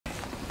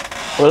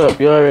What up?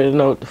 You already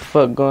know what the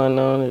fuck going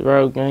on. It's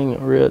Road Gang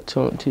and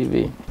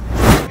RealToonTV.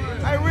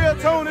 Hey,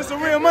 RealToon, it's some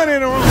real money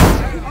in the room.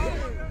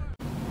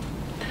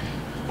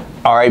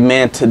 All right,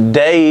 man.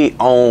 Today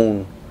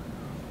on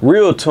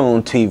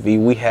RealToonTV,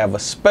 we have a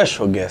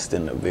special guest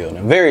in the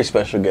building. Very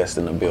special guest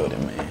in the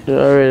building, man. You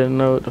already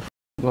know what the fuck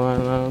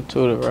going on.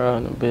 Tootie Raw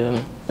in the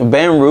building. The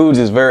Baton Rouge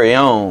is very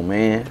own,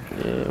 man.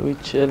 Yeah, we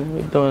chilling.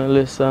 We doing a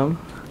little something.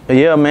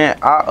 Yeah, man.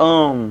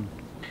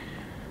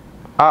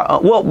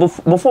 Well,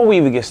 before we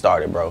even get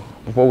started, bro.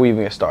 Before we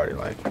even get started,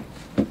 like,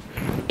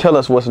 tell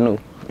us what's new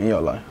in your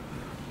life.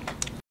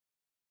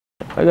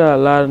 I got a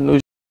lot of new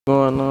shit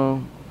going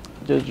on.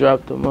 Just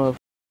dropped a motherfucking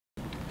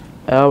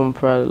album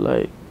probably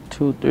like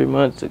 2-3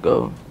 months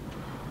ago.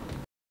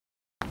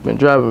 Been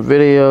dropping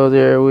videos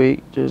every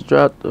week. Just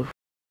dropped the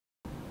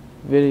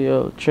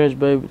video, Trench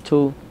Baby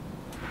 2.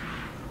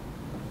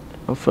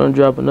 I'm finna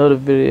drop another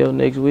video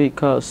next week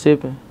called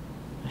Sippin'.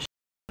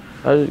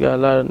 I just got a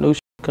lot of new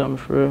shit coming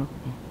for real.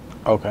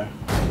 Okay,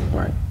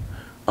 right.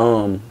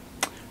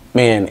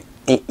 Man,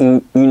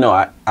 you know,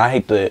 I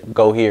hate to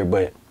go here,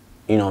 but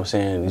you know what I'm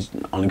saying, it's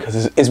only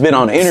because it's been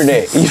on the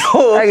internet. You know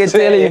what I can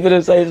tell you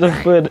finna say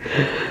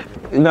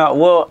something. No,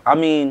 well, I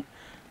mean,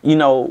 you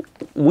know,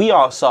 we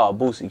all saw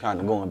Boosie kind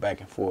of going back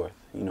and forth,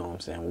 you know what I'm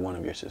saying, with one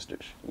of your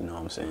sisters, you know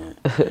what I'm saying?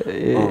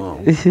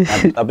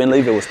 Yeah. I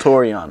believe it was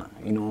Toriana,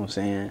 you know what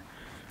I'm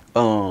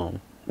saying?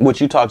 Which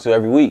you talk to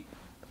every week.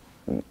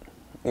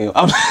 You know,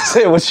 I'm just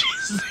saying what she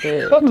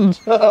said. Yeah. I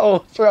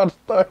was trying to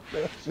start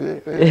that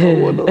shit. I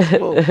don't want no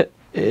smoke.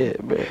 Yeah,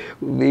 man.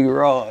 Big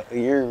Raw, you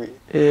hear me?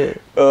 Yeah.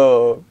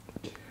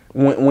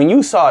 When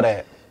you saw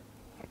that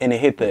and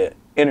it hit the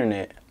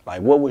internet,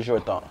 like, what was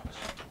your thoughts?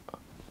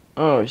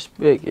 I don't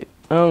respect it.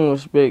 I don't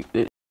respect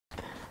it.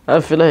 I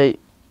feel like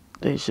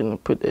they shouldn't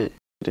have put that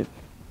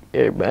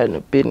everybody in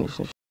the business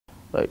and shit.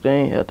 Like, they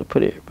ain't have to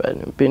put everybody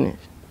in the business.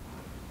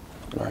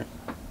 Right.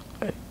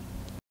 Like,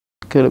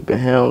 could have been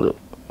handled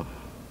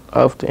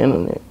off the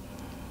internet.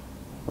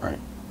 Right.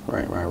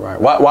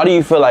 Why do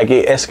you feel like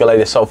it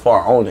escalated so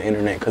far on the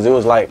internet? Because it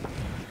was like,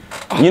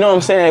 you know what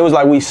I'm saying? It was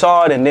like we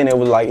saw it and then it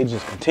was like it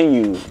just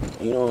continued.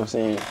 You know what I'm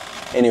saying?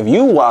 And if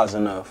you wise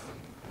enough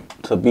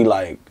to be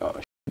like, oh,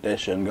 that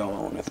shouldn't go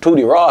on. If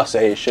Tootie Raw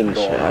say it shouldn't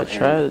go on. I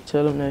tried to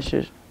tell them that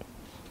shit.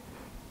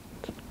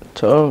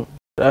 Told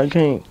them I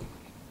can't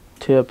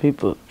tell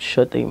people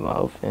shut their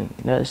mouth and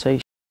not say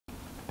shit.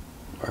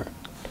 Right.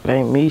 It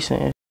ain't me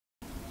saying shit.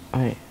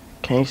 I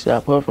can't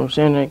stop her from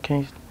saying that.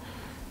 Can't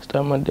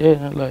stop my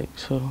dad. I'm like,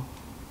 so.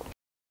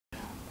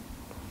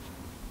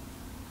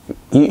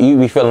 You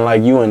be feeling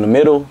like you in the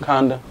middle,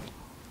 kinda?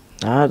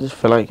 I just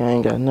feel like I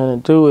ain't got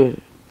nothing to do with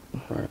it.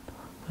 Right.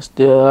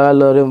 Still, I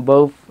love them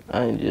both.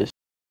 I just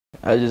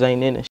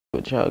ain't in the shit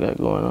what y'all got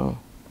going on.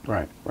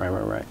 Right.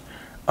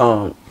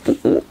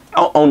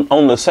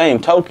 On the same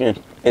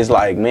token, it's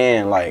like,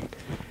 man, like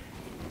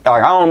I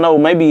don't know,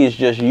 maybe it's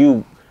just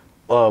you,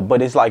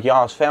 but it's like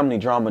y'all's family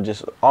drama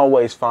just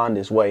always find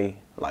its way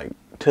like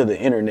to the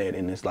internet,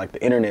 and it's like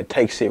the internet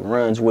takes it,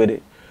 runs with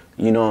it.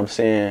 You know what I'm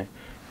saying?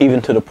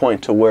 Even to the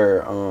point to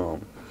where,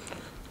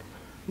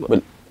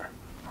 but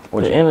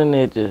the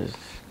internet just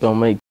gonna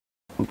make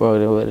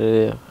bro what it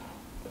is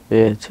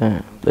every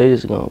time. They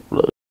just gonna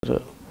blow shit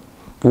up.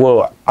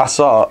 Well, I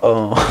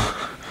saw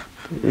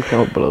They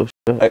gonna blow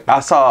shit up. I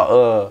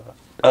saw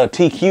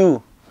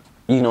TQ,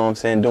 you know what I'm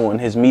saying, doing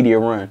his media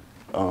run,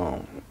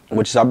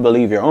 which is I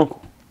believe your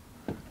uncle,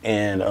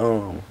 and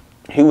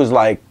he was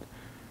like,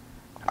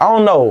 I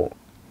don't know.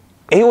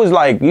 He was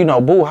like, you know,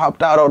 Boo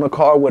hopped out on the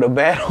car with a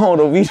bat on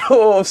him. You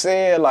know what I'm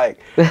saying? Like,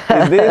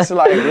 is this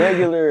like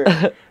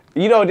regular?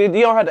 You know, you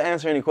don't have to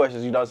answer any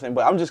questions. You know what I'm saying?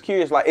 But I'm just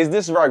curious. Like, is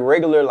this like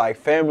regular, like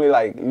family,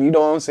 like, you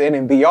know what I'm saying?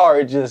 In BR,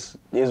 it just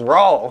is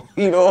raw.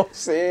 You know what I'm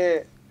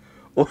saying?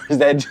 Or is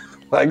that just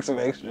like some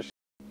extra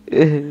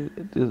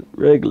shit? Just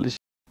regular shit.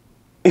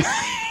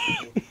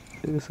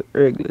 It's a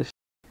regular shit.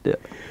 Yeah.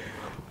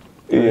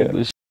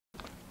 Regular shit.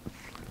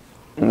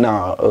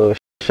 Nah,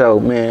 show,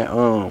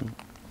 man.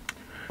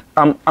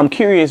 I'm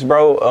curious,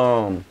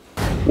 bro.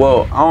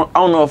 Well, I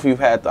don't know if you've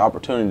had the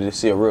opportunity to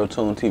see a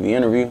RealToonTV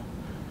interview.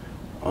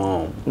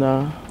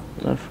 Nah,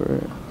 not for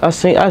real. I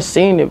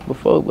seen it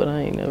before, but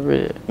I ain't never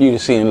read it. You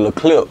just seen a little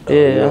clip. Though,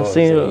 Yeah, you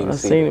know I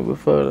seen it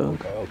before though.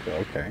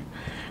 Okay.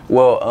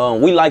 Well,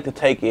 we like to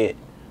take it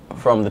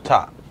from the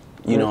top.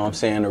 You know what I'm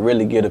saying? To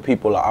really give the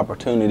people an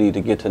opportunity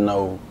to get to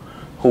know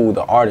who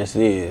the artist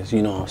is,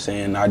 you know what I'm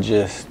saying? Not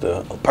just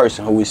the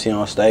person who we see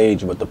on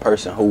stage, but the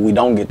person who we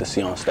don't get to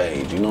see on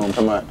stage, you know what I'm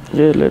talking about?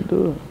 Yeah, let's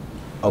do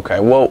it. Okay,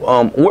 well,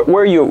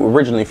 where are you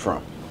originally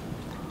from?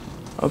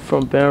 I'm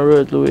from Baton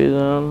Rouge,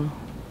 Louisiana.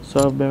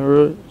 South Baton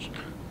Rouge.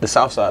 The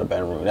south side of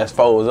Baton Rouge. That's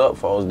foes up,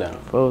 foes down.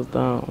 Foes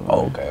down.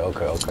 Oh, okay.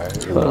 Foes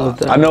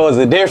down. I know it's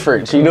a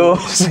difference, you know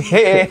what I'm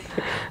saying?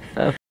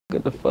 I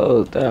get the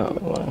foes down,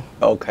 man.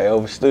 Okay,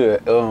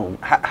 understood.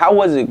 How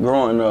was it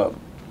growing up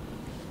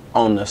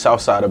on the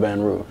south side of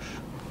Baton Rouge?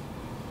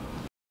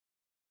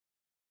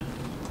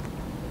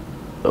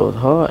 It was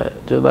hard,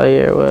 just like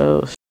everywhere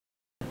else.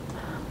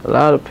 A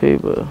lot of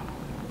people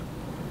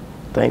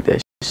think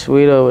that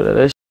Sweet over there.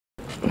 That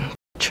shit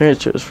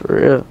treacherous for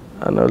real.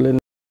 I know little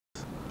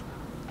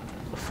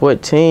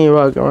 14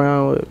 walking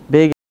around with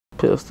big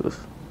pistols.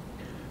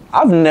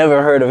 I've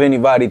never heard of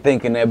anybody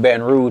thinking that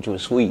Baton Rouge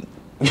was sweet.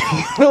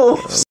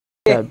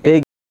 Got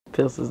big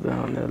pistols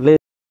down there. Lit.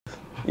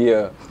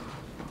 Yeah.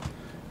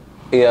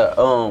 Yeah.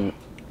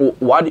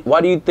 Why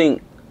do you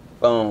think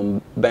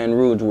Baton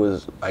Rouge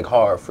was like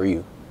hard for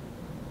you?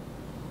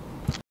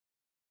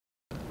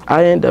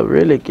 I ended up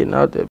really getting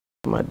out there.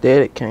 My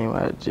daddy came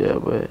out of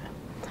jail, but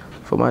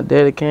for my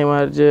daddy came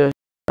out of jail,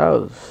 I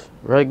was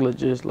regular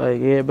just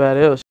like everybody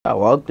else. I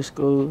walked to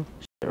school,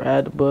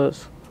 ride the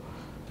bus,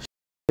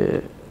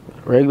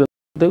 regular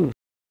dude.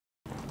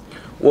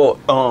 Well,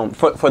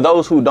 for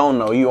those who don't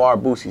know, you are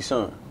Boosie's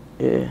son.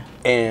 Yeah.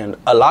 And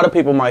a lot of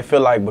people might feel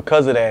like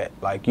because of that,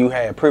 like you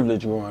had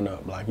privilege growing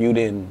up, like you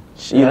didn't.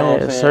 You know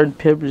what I'm saying? Certain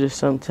privileges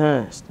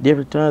sometimes.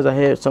 Different times I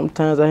had.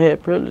 Sometimes I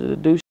had privilege to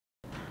do shit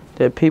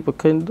that people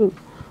couldn't do.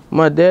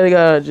 My daddy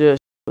got out of jail.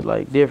 Was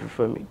like different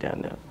for me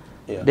down there.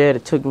 Yeah. Daddy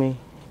took me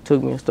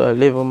and started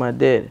living with my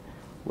daddy.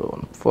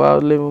 But before I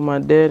was living with my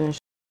daddy and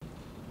shit,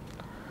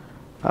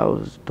 I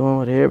was doing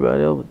what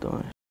everybody else was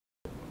doing.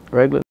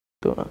 Regular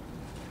doing.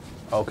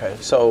 Okay,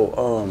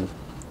 so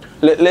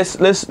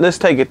let's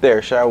take it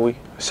there, shall we?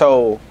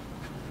 So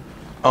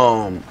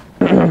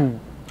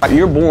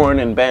you're born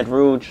in Baton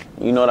Rouge,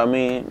 you know what I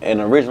mean?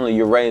 And originally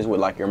you're raised with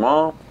like your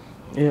mom?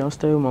 Yeah, I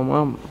stayed with my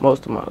mom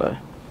most of my life.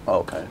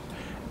 Okay.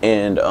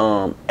 And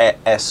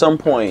at some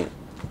point,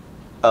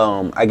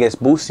 I guess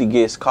Boosie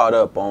gets caught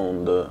up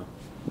on the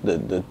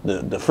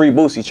free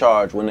Boosie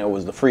charge when there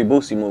was the free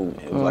Boosie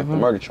movement. It was like the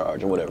murder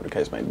charge or whatever the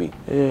case may be.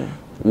 Yeah.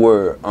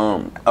 Were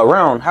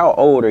around, how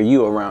old are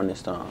you around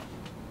this time?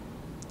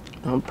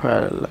 I'm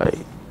probably like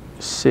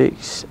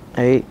 6,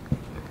 8.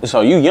 So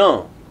you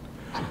young.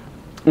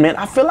 Man,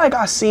 I feel like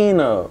I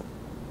seen and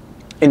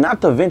not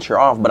to venture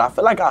off, but I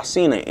feel like I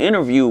seen an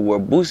interview where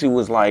Boosie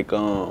was like,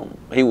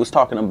 he was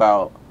talking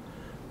about,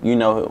 you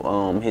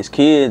know, his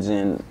kids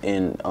and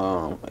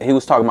he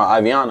was talking about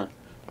Iviana,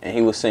 and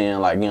he was saying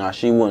like, you know,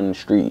 she wasn't in the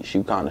street, she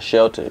was kind of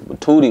sheltered, but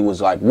Tootie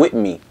was like with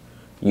me,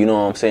 you know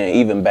what I'm saying,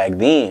 even back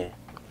then,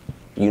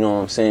 you know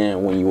what I'm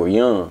saying, when you were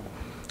young.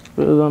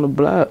 It was on the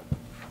block.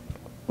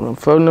 When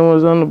folks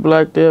was on the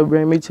block, they'll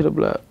bring me to the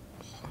block.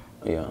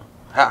 Yeah.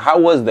 How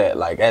was that,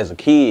 like, as a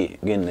kid,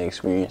 getting to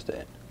experience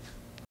that?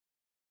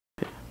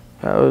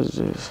 As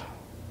a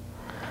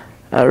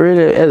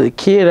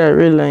kid, I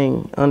really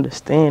ain't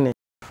understand it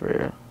for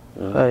real.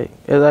 Like,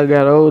 as I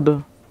got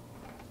older,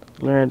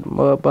 learned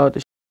more about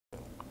the shit,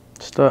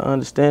 start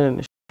understanding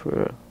the shit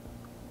for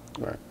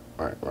real.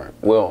 Right.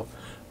 Well,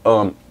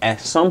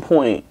 at some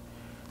point,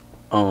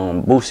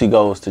 Boosie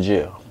goes to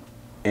jail.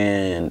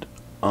 And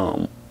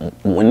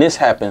when this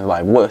happens,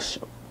 like,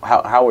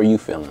 how are you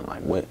feeling?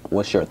 Like,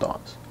 what's your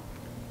thoughts?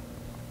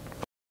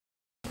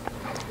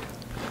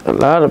 A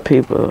lot of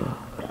people,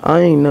 I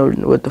ain't know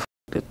what the f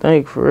to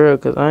think for real,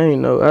 cause I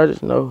ain't know. I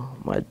just know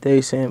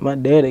they saying my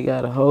daddy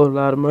got a whole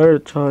lot of murder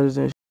charges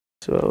and shit,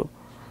 so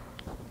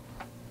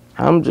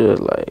I'm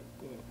just like,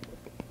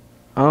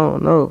 I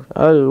don't know.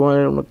 I just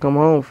wanted him to come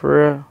home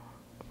for real.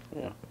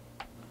 Yeah.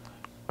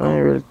 I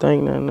ain't really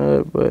think nothing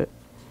of it, but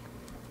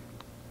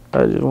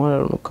I just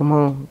wanted him to come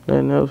home.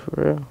 Nothing else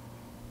for real.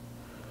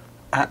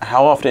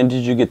 How often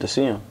did you get to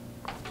see him?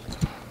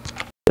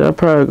 I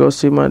probably go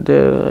see my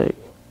dad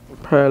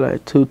probably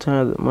like 2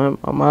 times a month.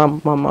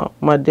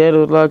 My dad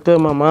was locked up.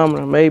 My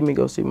mom made me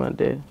go see my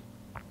dad.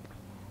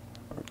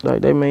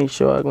 Like, they made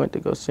sure I went to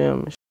go see him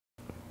and shit.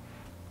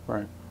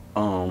 Right.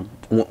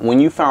 When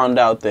you found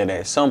out that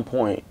at some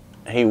point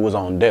he was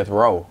on death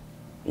row,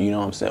 you know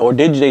what I'm saying? Or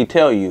did they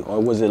tell you?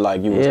 Or was it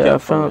like you was kept I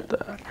found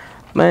that.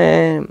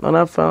 Man, when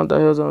I found out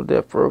he was on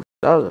death row,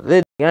 I was a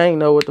little, I ain't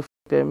know what the f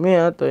that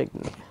meant. I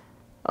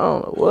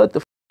don't know what the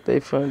f they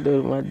finna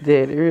do to my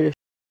daddy. Real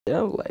shit.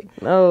 I was like,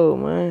 no,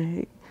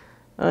 man.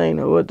 I ain't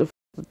know what the f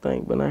to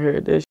think, but I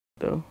heard that shit,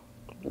 though.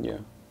 Yeah.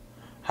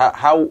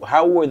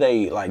 How were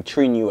they, like,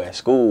 treating you at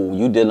school?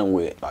 You dealing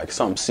with, like,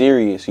 something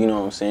serious, you know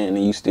what I'm saying?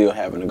 And you still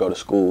having to go to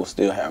school,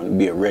 still having to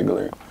be a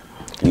regular,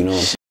 you know what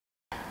I'm saying?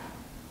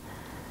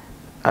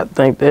 I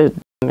think that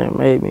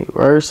made me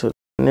worse than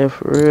that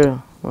for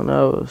real. When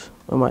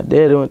my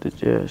daddy went to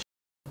jail,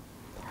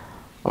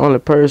 only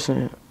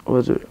person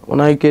was, when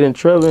I get in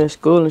trouble in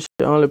school and shit,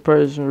 the only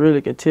person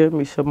really can tell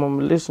me something I'm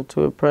gonna listen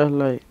to it, probably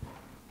like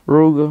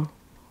Ruger.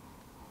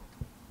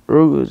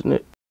 Ruger's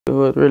who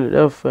was really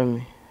there for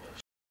me.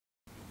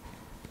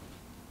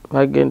 If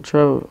I get in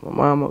trouble, my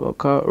mama gonna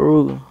call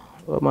Ruger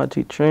or my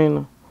teacher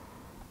trainer,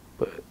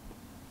 but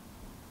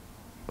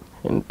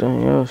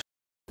anything else,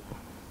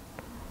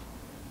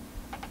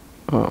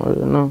 I don't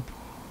really know.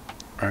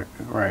 Right.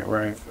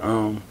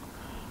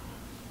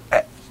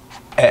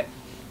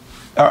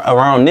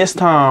 Around this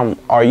time,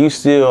 are you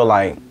still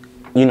like,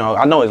 you know,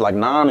 I know it's like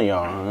 9 of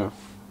y'all, huh?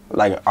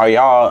 Like, are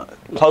y'all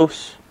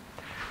close?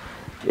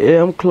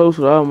 Yeah, I'm close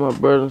with all my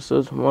brothers and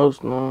sisters,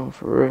 most of them,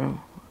 for real.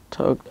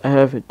 I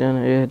have it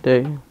dinner every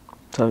day.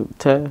 Talk to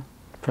Ty,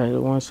 probably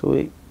once a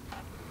week.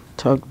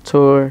 Talk to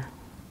Tori.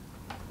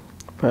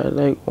 Probably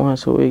like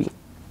once a week.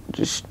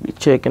 Just be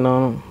checking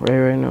on them,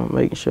 right now,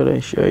 making sure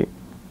they straight.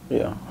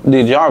 Yeah.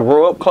 Did y'all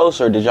grow up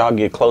closer, or did y'all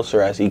get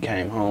closer as he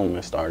came home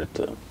and started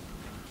to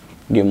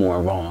get more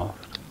involved?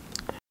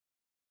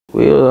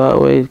 We was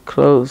always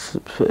close,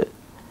 but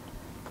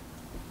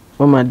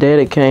when my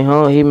daddy came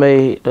home, he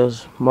made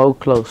us more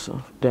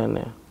closer down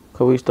there.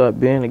 Cause we started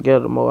being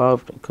together more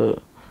often.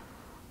 Cause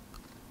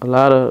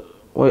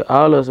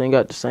all of us ain't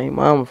got the same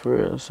mama for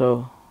real,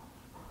 so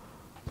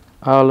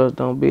all of us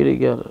don't be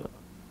together.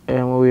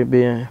 And when we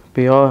be in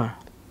BR,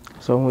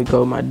 so when we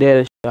go with my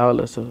daddy, all of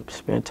us will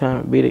spend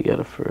time and be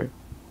together for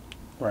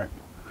real.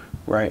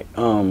 Right.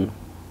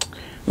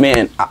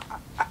 Man,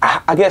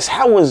 I guess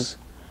how was,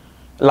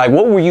 like,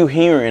 what were you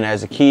hearing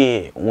as a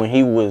kid when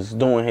he was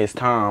doing his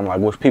time? Like,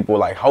 was people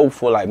like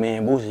hopeful, like,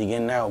 man, Boosie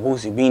getting out,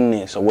 Boosie beating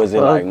this, or was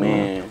it like,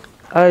 man?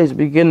 I used to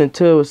be getting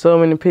into it with so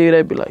many people.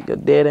 They be like, your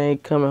daddy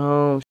ain't coming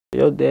home.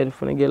 Your daddy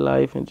finna get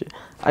life and just.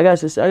 I got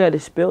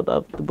this spilled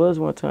off the bus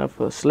one time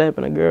for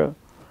slapping a girl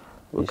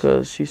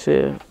because she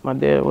said my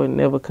dad wasn't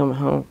never coming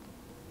home.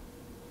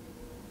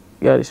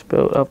 Got it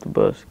spilled off the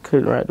bus.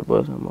 Couldn't ride the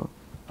bus no more.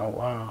 Oh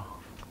wow.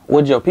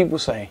 What'd your people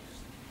say?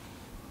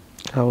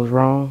 I was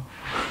wrong.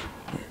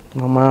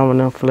 My mom and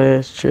them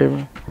flashed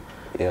tripping.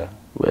 Yeah.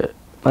 But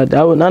I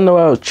know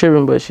I was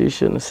tripping, but she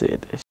shouldn't have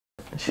said that.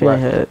 She ain't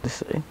had it to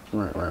say.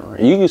 Right.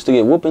 You used to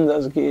get whoopings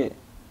as a kid?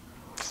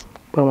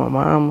 But my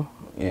mama.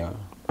 Yeah.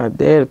 My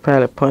dad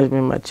probably punched me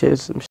in my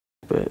chest and shit,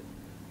 but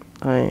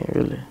I ain't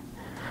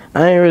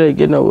really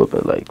get no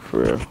whooping, like,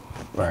 for real.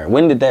 Right.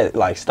 When did that,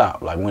 like,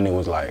 stop? Like, when it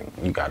was like,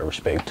 you gotta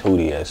respect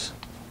Tootie as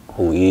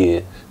who he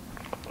is?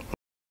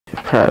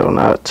 Probably when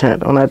I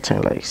turned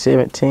like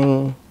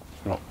 17.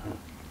 Okay.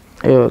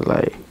 It was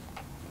like,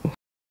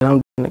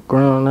 I'm in the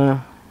ground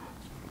now.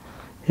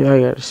 Yeah, I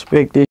gotta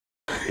respect this.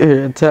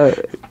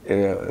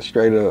 Yeah,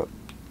 straight up.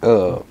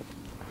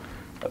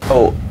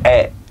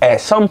 At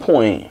some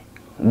point,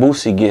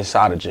 Boosie gets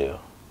out of jail.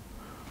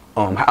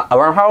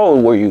 Around how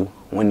old were you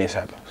when this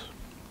happens?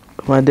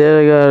 My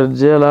dad got out of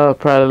jail, I was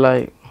probably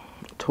like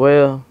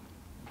 12.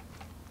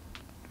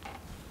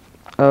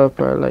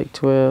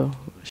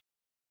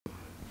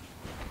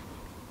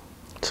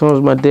 As soon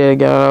as my dad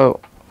got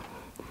out,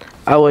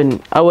 I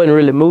wasn't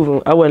really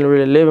moving. I wasn't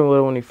really living with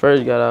him when he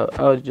first got out.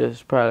 I would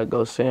just probably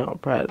go see him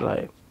probably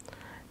like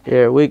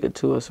every week or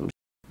two or some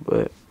shit.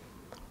 But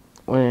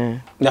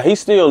when... Now, he's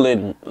still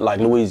in, like,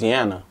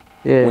 Louisiana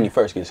when he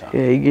first gets out.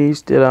 Yeah, he's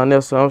still down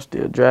there, so I'm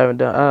still driving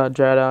down. I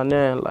drive down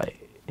there and, like,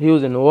 he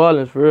was in New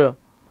Orleans for real.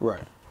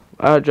 Right.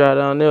 I drive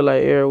down there,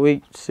 like, every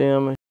week to see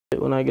him and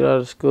shit when I get out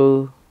of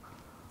school.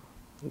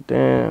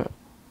 Then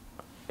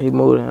he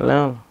moved to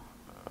Atlanta.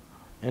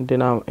 And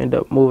then I ended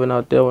up moving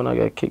out there when I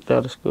got kicked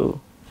out of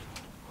school.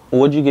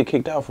 What'd you get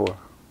kicked out for?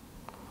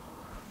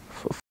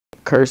 For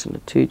cursing the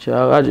teacher.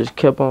 I just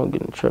kept on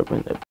getting in trouble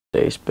and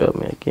they expelled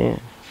me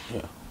again.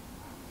 Yeah.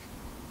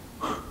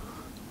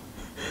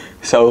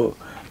 So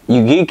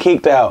you get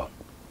kicked out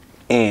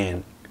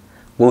and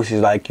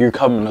Boosie's like, you're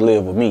coming to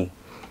live with me.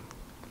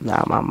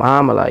 Nah, my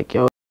mama like,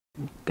 yo,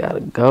 you gotta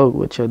go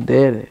with your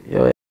daddy.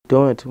 Yo,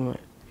 doing too much.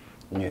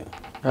 Yeah.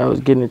 I was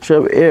getting in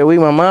trouble every week.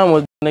 My mom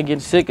was getting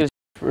sick of shit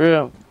for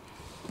real.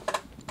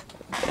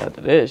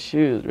 After that, she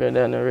was right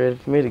down there ready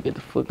for me to get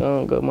the fuck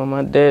on, go with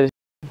my daddy.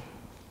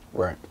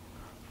 Right.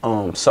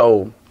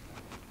 So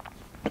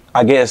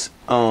I guess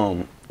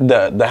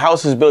the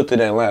house is built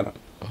in Atlanta.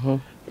 Mm-hmm.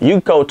 You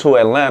go to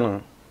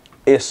Atlanta,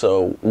 it's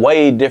a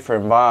way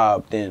different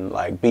vibe than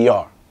like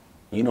BR.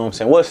 You know what I'm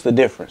saying? What's the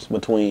difference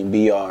between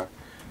BR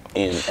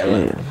and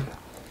Atlanta?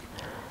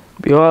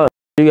 BR,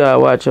 you gotta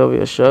watch over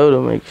your shoulder,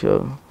 make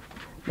sure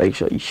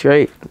you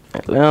straight.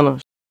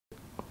 Atlanta,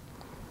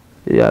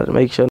 you gotta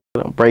make sure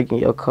you don't break in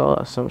your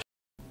car or some shit.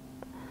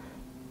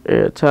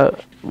 Yeah,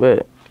 top.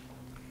 But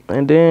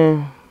and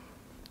then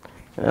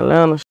in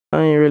Atlanta,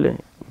 I ain't really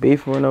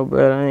beefing with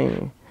nobody. I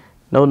ain't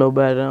know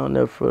nobody down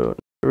there for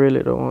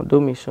really don't want to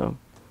do me something.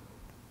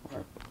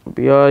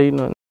 BR, you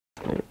know,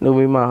 knew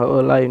me my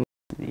whole life.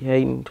 Be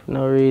hating for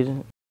no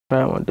reason.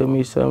 Probably want to do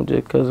me something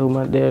just because who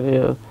my dad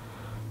is.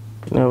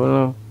 You never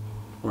know.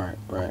 Right.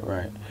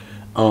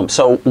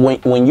 So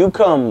when you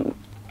come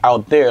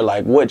out there,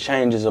 like, what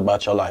changes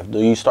about your life? Do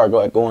you start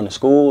going to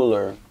school,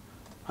 or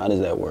how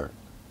does that work?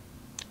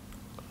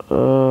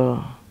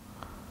 I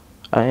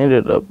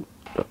ended up,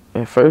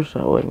 at first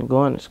I wasn't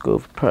going to school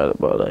for probably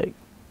about like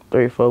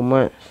 3 or 4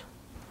 months.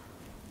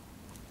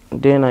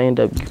 And then I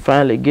ended up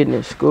finally getting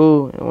in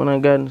school, and when I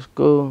got in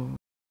school,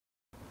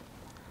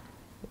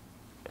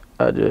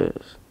 I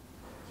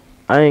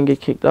didn't get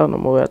kicked out no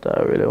more after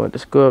I really went to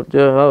school up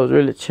there. I was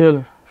really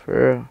chilling,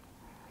 for real.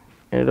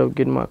 Ended up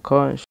getting my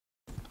car and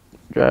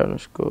driving to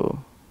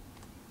school.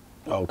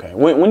 Okay.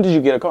 When did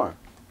you get a car?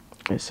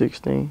 At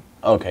 16.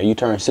 Okay, you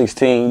turned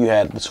 16, you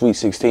had the sweet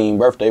 16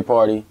 birthday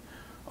party,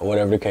 or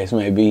whatever the case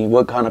may be.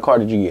 What kind of car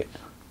did you get?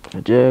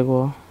 A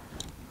Jaguar.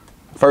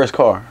 First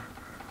car,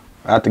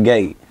 out the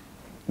gate.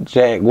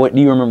 Jag, what,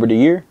 do you remember the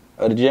year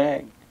of the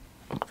Jag?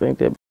 I think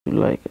that was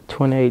like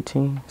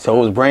 2018. So it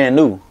was brand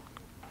new?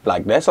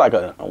 Like that's like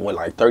a what,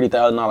 like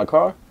 $30,000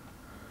 car?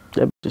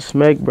 That bitch a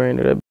smack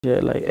brainer. That bitch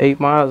had like 8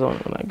 miles on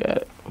it when I got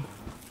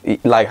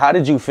it. Like, how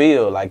did you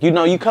feel? Like, you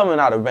know, you coming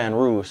out of Baton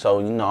Rouge, so,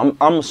 you know,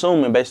 I'm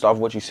assuming based off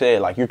what you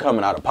said, like, you're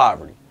coming out of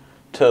poverty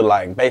to,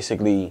 like,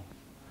 basically,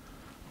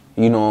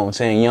 you know what I'm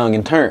saying, young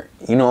and turned.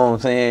 You know what I'm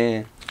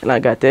saying? And I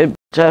got that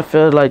bitch, I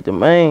felt like the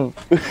man.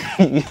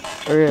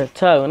 Real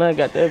talk, when I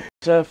got that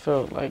bitch, I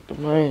felt like the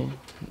man.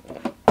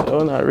 So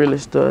when I really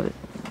started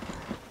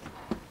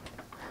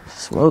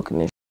smoking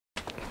this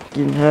shit,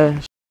 getting high.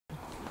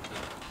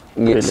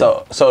 Yeah,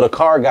 so the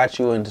car got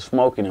you into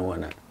smoking and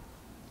whatnot?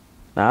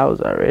 Now, I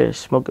was already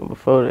smoking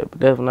before that,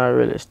 but that's when I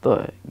really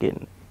started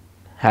getting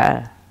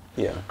high.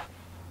 Yeah.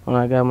 When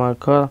I got my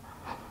car,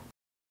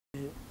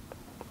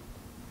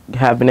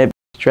 having that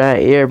bitch try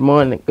every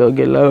morning, go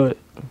get loaded.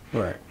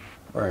 Right.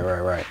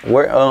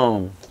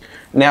 Where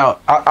now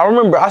I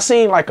remember I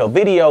seen like a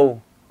video,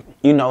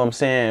 you know what I'm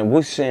saying,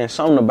 we saying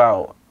something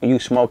about you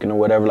smoking or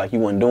whatever, like you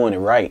wasn't doing it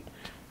right.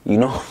 You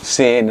know what I'm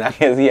saying? I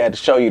guess he had to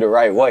show you the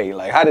right way.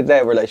 Like, how did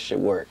that relationship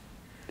work?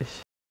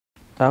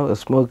 I was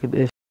smoking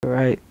this shit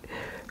right.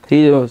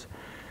 He was,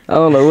 I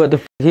don't know what the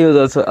f, he was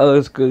on some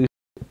old school shit.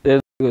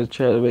 That was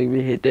trying to make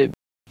me hit that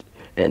bitch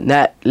and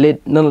not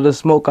let none of the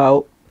smoke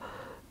out.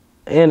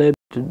 And that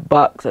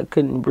box, I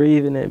couldn't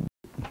breathe in that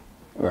bitch.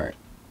 Right.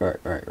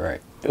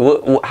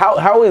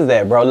 How is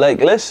that, bro?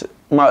 Like,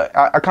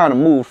 I kind of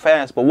moved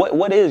fast, but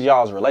what is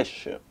y'all's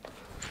relationship?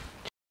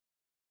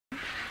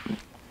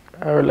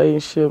 Our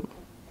relationship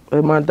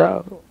with my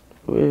dog,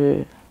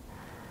 we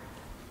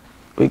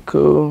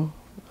cool.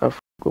 I f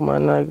with my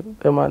nigga,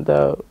 that's my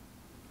dog.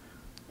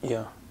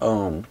 Yeah.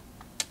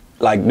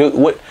 Like, dude,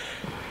 what?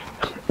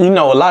 You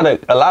know, a lot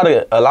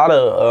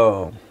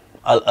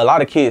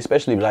of kids,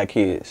 especially black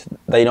kids,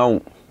 they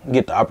don't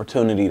get the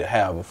opportunity to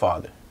have a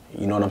father.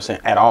 You know what I'm saying?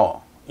 At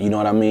all. You know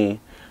what I mean?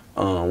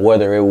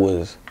 Whether it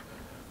was,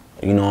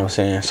 you know what I'm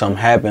saying, something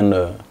happened,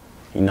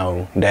 you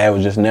know, dad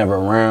was just never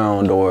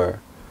around, or,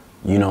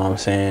 you know what I'm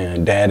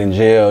saying, dad in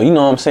jail. You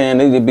know what I'm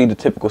saying? It'd be the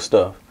typical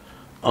stuff.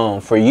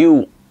 For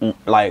you,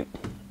 like,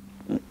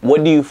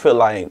 what do you feel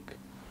like?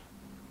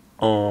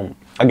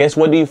 I guess,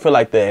 what do you feel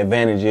like the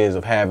advantage is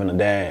of having a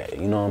dad?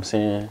 You know what I'm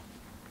saying?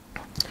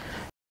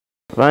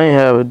 If I ain't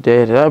have a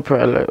dad, I'd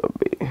probably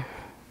be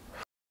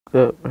f***ed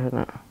up right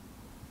now.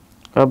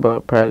 I'd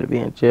probably be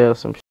in jail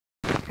some shit.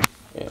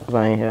 Yeah. If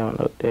I ain't have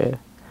no dad.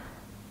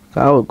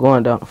 I was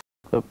going down a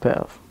f***ed up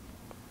path.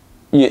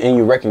 Yeah, and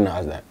you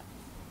recognize that?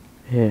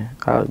 Yeah,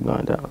 I was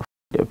going down a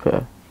f***ed up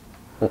path.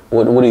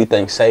 What do you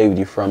think saved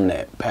you from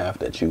that path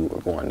that you were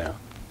going down?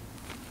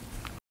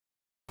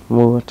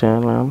 Moving to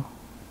Atlanta.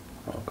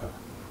 Okay.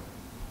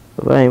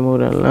 If I ain't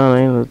moved to Atlanta, I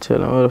ain't no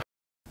telling what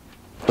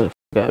the f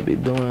I be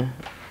doing.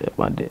 If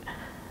my dad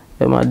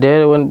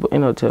wasn't,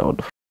 ain't no telling what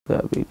the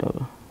f I be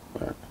doing.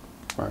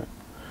 Right.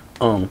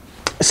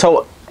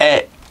 So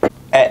at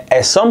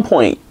some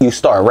point you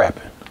start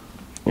rapping.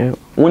 Yep.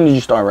 When did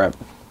you start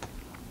rapping?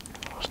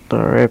 I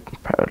started rapping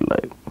probably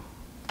like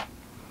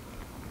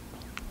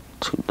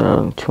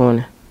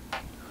 2020.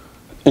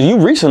 You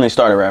recently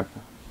started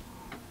rapping.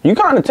 You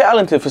kind of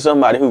talented for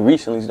somebody who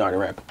recently started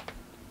rapping.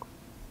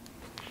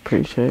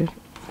 Appreciate it.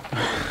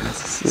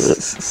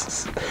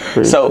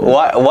 So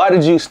why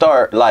did you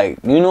start, like,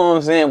 you know what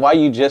I'm saying? Why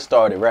you just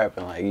started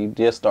rapping? Like, you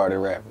just started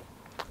rapping.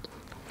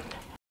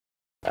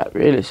 I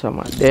really saw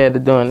my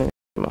dad doing it,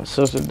 my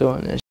sister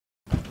doing this.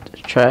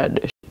 Just tried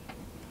this.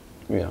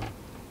 Yeah.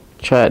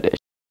 Tried this.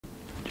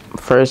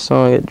 First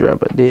song it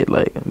dropped, I did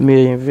like 1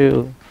 million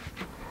views.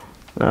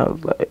 And I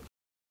was like,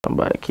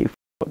 somebody keep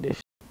with this.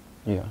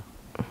 Yeah.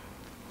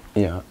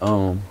 Yeah.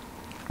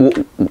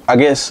 I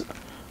guess,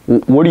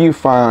 where do you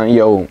find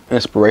your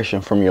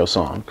inspiration from your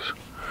songs?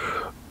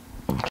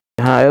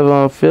 However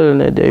I'm feeling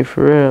that day,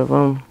 for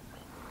real.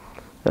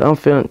 If I'm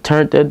feeling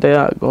turned that day,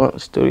 I go in the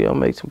studio,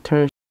 make some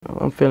turn.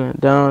 If I'm feeling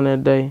down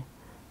that day,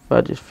 if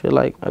I just feel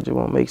like I just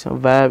want to make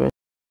some vibing,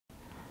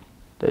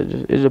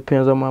 it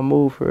depends on my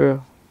mood, for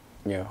real.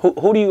 Yeah.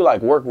 Who do you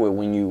like work with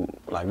when you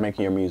like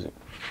making your music?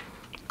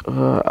 I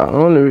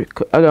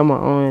got my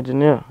own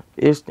engineer,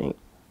 Instinct.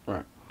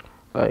 Right.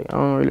 Like, I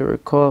don't really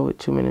record with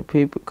too many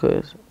people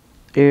because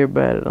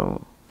everybody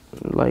don't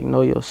like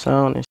know your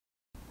sound and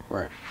shit.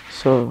 Right.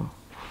 So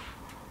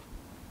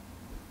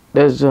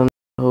that's just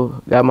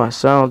who got my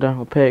sound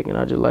down pack, and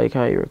I just like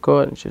how you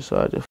record and shit. So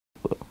I just.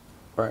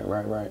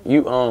 Right.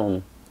 You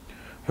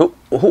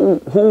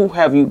who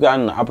have you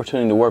gotten the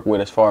opportunity to work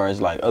with as far as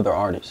like other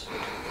artists?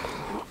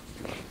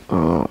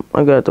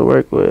 I got to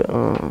work with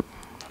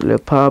Lil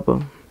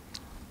Papa.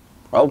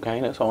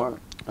 Okay, that's hard.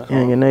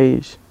 Young and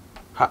Age.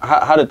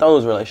 How did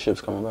those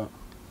relationships come about?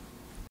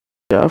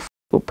 Yeah, I f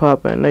with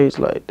Papa and Age.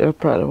 Like, that's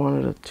probably one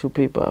of the two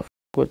people I f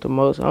with the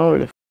most. I don't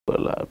really f with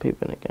a lot of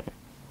people in the game.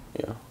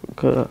 Yeah.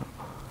 Because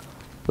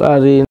a lot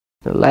of these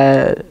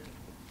lied,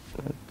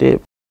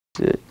 did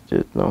shit,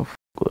 just don't f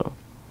with them.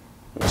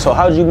 So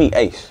how did you meet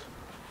Ace?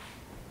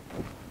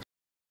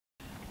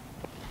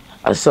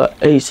 I saw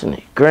Ace in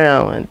the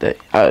ground one day.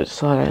 I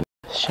saw that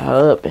shot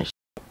up and shit.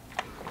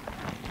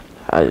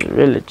 I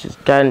really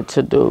just got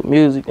into do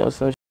music or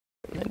some shit.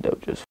 And ended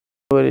up just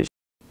with it.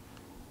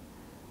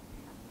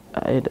 I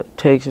ended up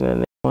texting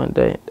her one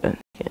day and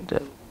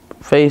ended up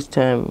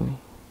FaceTiming me.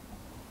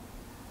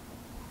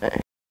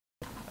 And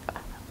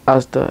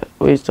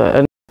we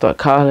started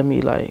calling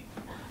me like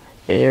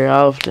every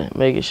often,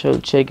 making sure,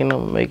 checking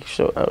on me, making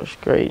sure I was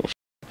straight and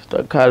shit.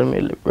 Start calling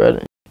me little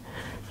brother.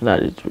 And I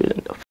just really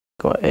ended up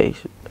going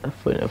Ace. I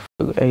fucking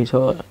Ace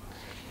hard.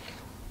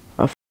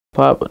 I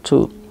Papa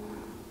too.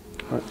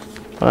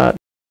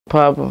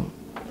 Papa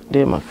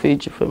did my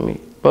feature for me.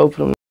 Both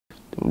of them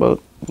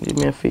both did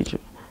me a feature.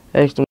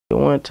 Asked them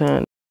one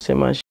time, sent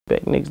my shit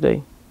back next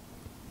day.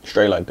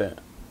 Straight like that.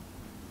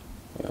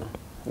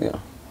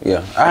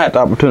 Yeah. I had the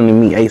opportunity to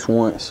meet Ace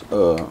once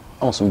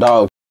on some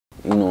dog.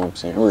 You know what I'm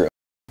saying? Real.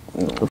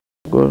 You know.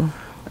 Good.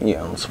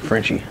 Yeah, on some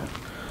Frenchie.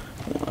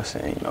 You know what I'm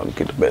saying? You know, to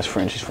get the best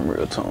Frenchies from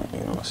RealToon. You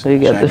know what I'm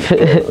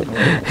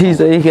saying? He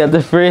said he got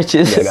the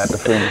Frenchies. Yeah, I got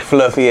the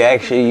fluffy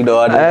action. You know,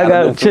 I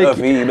gotta check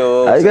fluffy. You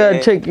know, I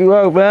gotta check you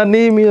out, but I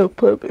need me a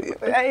puppy.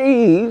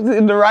 Hey, he's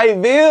in the right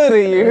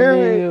building. You hear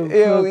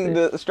me?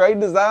 Yeah, straight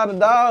designer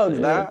dogs,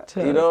 nah.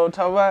 You know what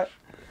I'm talking about?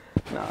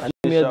 Nah, I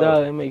need me a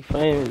dog that make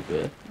famous,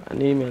 bro. I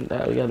need me a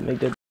dog. We gotta make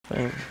that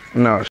famous.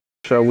 No,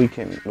 sure we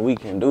can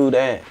do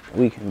that.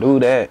 We can do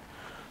that.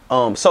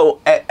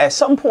 So at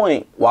some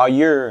point while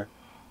you're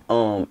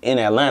in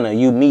Atlanta,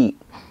 you meet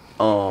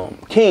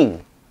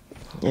King,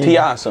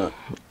 T.I. son.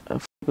 I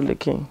f with the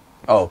King.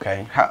 Oh,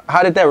 okay.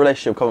 How did that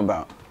relationship come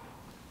about?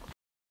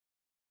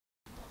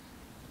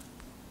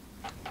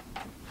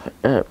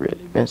 I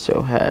really been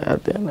so high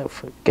out there and I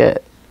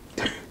forgot.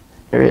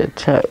 Real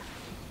talk.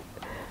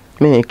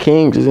 Me and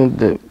King just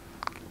ended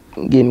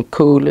up getting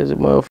cool as a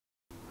motherfucker.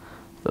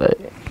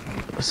 Like,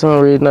 for some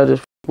reason I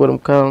just with him,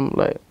 call him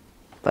like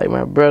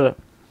my brother.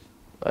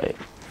 Like,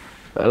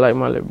 I like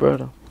my little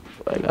brother.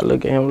 Like, I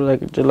look at him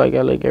just like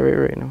I look at Ray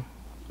right now.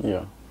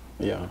 Yeah.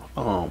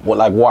 What,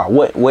 like, why?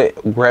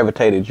 What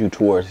gravitated you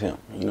towards him?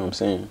 You know what I'm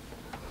saying?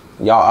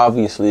 Y'all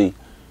obviously,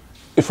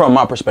 from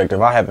my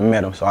perspective, I haven't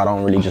met him, so I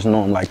don't really just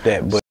know him like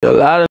that. But a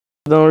lot of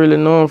don't really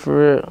know him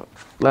for real.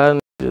 A lot of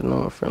just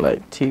know him from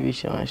like TV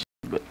show and shit.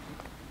 But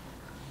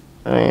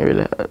I ain't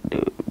really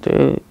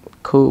dude,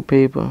 cool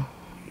people.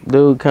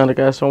 Dude kind of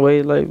got some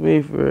ways like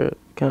me for real.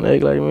 Kind of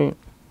act like me.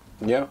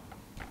 Yeah.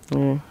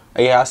 Yeah.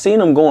 Yeah, I seen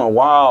him going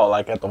wild,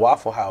 like at the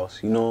Waffle House.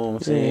 You know what I'm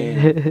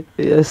saying?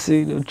 Yeah, I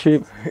see them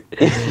trip.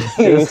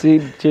 I see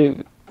the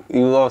trip. You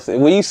know what I'm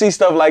saying? When you see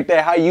stuff like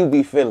that, how you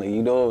be feeling?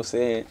 You know what I'm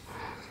saying?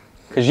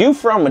 Cause you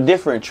from a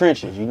different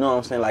trenches. You know what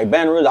I'm saying? Like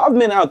Baton Rouge, I've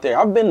been out there.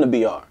 I've been to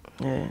BR.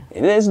 Yeah.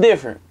 And it's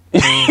different.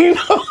 You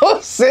know what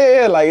I'm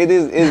saying? Like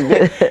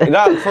it's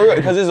not for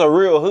real, cause it's a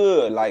real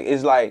hood. Like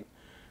it's like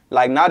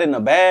not in a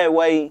bad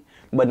way,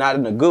 but not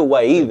in a good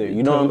way either.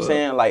 You know what I'm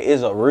saying? Like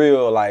it's a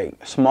real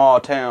like small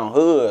town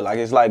hood. Like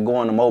it's like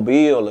going to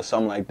Mobile or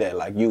something like that.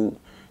 Like you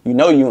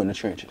know you in the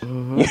trenches.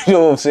 Mm-hmm. You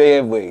know what I'm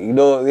saying? But you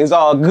know it's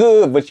all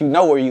good, but you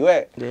know where you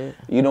at. Yeah.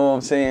 You know what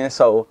I'm saying?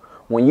 So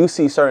when you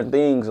see certain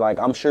things, like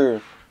I'm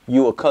sure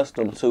you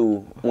accustomed to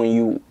when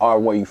you are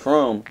where you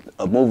from,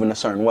 moving a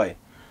certain way.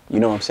 You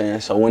know what I'm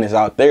saying? So when it's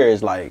out there,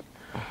 it's like,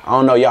 I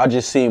don't know, y'all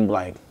just seem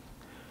like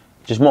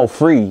just more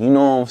free, you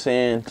know what I'm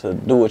saying, to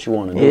do what you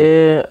want to do.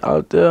 Yeah,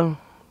 out there,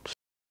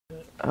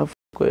 I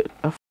fuck with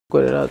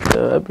it out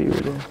there. I be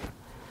really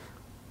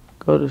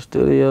go to the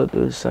studio,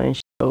 do the same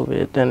shit over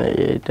at dinner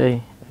every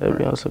day. I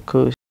be on some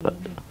cool shit out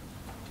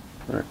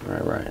there.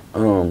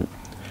 Right.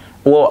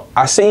 Well,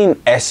 I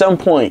seen at some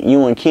point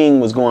you and King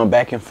was going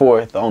back and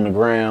forth on the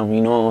gram,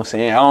 you know what I'm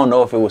saying? I don't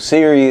know if it was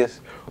serious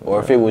or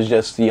if it was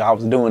just y'all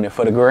was doing it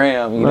for the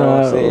gram, you know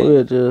what I'm saying?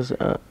 We're just,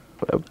 I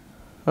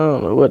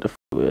don't know what the fuck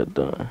we're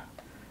doing.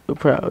 We're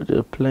probably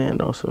just playing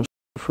on some shit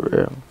for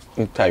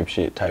real. Type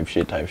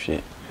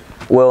shit.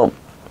 Well,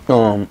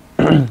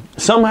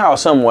 somehow,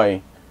 some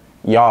way,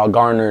 y'all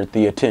garnered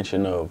the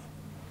attention of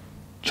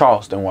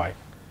Charleston White.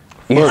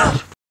 Yeah.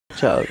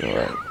 Charleston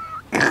White.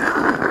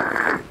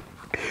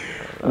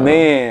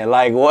 Man,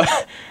 like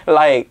what?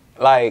 Like,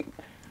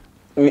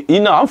 you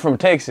know, I'm from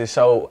Texas,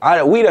 so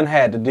we done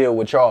had to deal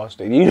with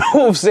Charleston. You know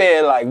what I'm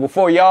saying? Like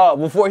before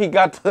he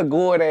got to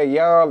going at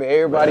y'all and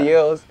everybody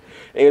else,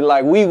 it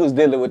like we was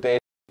dealing with that.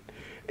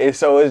 And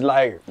so it's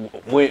like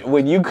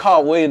when you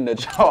caught wind of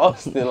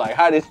Charleston, like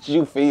how did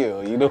you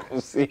feel? You know what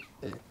I'm saying?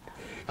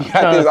 You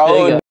got this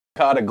old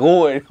kind of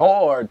going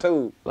hard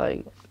too.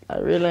 Like I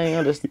really ain't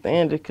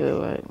understand it, cause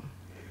like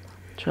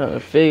trying to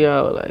figure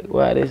out like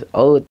why this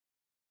old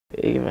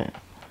even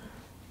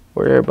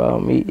worry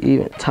about me,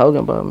 even talking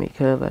about me,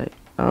 cause like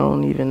I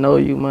don't even know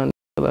you, my nigga.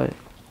 Like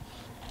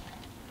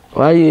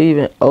why you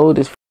even old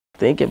as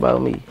thinking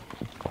about me?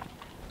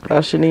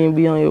 I shouldn't even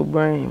be on your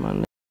brain, my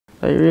nigga.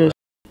 Like real shit.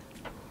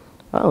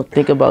 I don't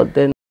think about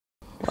that.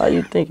 Why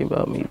you thinking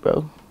about me,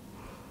 bro?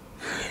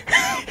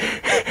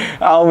 I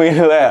don't mean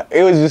to laugh.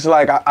 It was just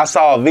like I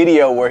saw a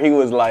video where he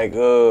was like,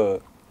 well,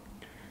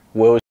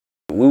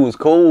 we was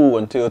cool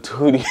until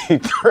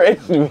Tootie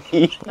threatened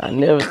me. I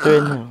never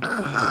threatened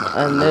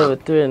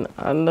him.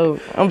 I know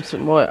I'm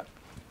smart.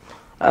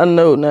 I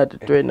know not to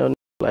threaten no nigga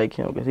like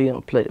him because he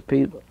don't play the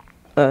people.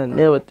 I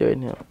never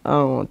threaten him. I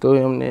don't want to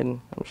throw him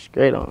nothing. I'm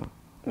straight on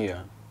him.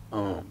 Yeah.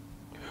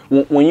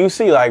 When you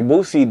see like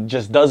Boosie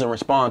just doesn't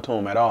respond to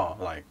him at all,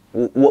 like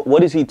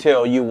what does he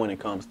tell you when it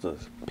comes to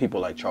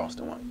people like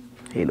Charleston White?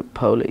 He the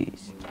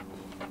police.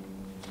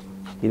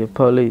 He the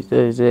police.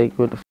 That's exactly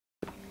what the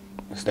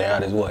Stay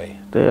out his way.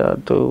 Stay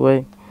out the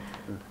way.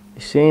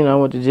 You seen I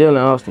went to jail in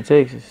Austin,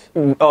 Texas.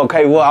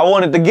 Okay, well I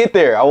wanted to get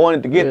there.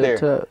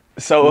 Tough.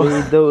 So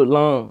he do it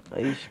long.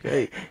 He's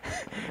straight.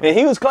 And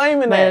he was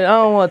claiming Man, that. I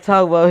don't want to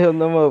talk about him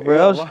no more,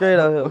 bro. I'm straight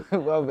on him.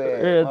 My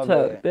bad. Real my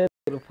talk. bad. That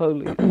the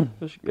police. I'm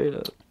straight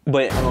up.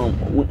 But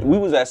we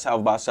was at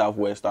South by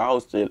Southwest. I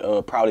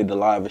hosted Proudly the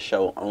Live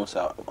show on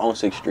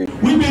 6th Street.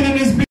 We been in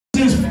this bitch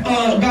since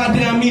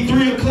goddamn me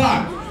 3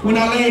 o'clock when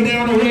I laid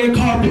down on the red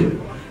carpet.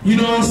 You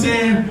know what I'm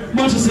saying?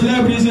 Bunch of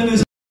celebrities in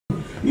this.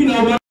 You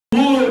know, but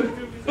hood,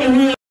 a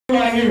real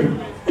right here.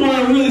 Who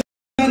I really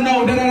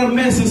know that I done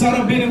met since I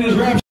done been in this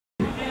rap.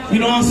 You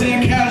know what I'm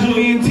saying? Casual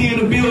ENT in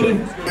the building.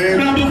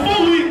 Now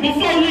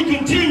before we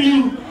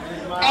continue,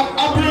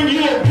 I bring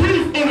you a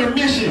brief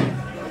intermission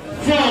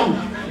from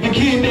the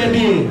kid that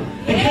did.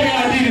 The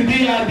KID, the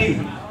DID.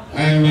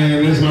 Hey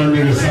man, this my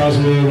nigga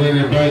Southwood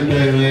winning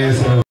birthday, man,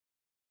 so.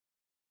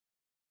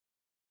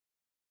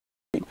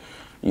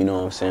 You know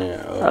what I'm saying?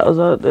 I was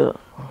out there.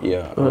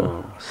 Yeah. A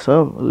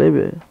little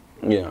bit.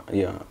 Yeah.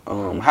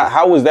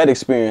 How was that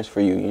experience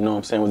for you? You know what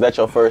I'm saying? Was that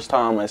your first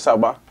time at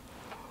South by?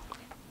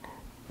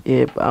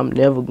 Yeah, but I'm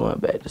never going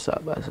back to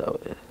South by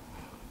Southwest.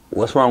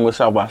 What's wrong with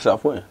South by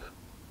Southwest?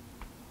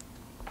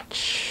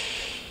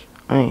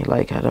 I ain't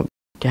like how them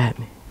got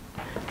me.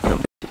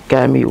 Them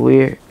got me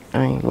weird.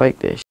 I ain't like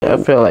that shit. I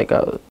felt like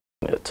I was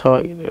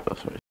targeted or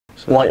something.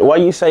 So Why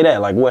you say that?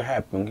 Like, what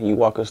happened? Can you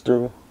walk us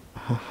through?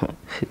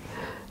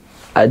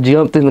 I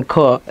jumped in the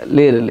car,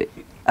 literally.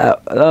 I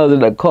was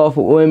in the car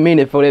for 1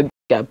 minute before that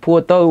got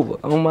pulled over.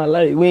 On my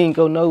life, we ain't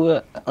go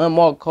nowhere.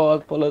 Unmarked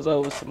cars pull us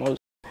over some more.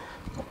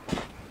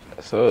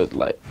 So it's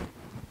like,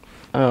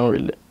 I don't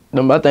really.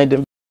 I think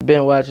they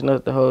been watching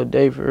us the whole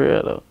day for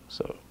real though.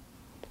 So.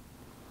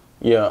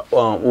 Yeah.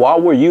 Why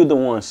were you the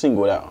one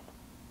singled out?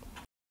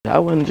 I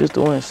wasn't just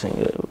the one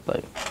singled. It was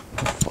like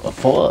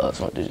for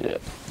us on this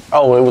shit.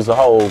 Oh, it was the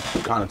whole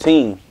kind of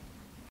team.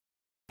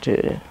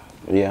 Yeah.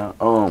 Yeah.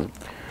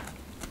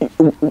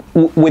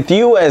 With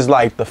you as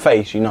like the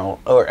face, you know,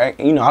 or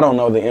you know, I don't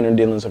know the inner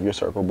dealings of your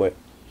circle, but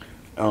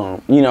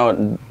you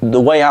know, the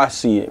way I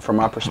see it from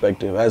my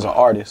perspective as an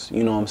artist,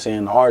 you know what I'm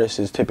saying, the artist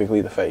is typically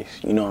the face,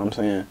 you know what I'm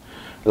saying?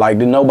 Like,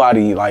 did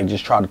nobody like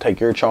just try to take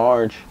your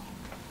charge,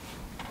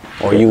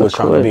 or you was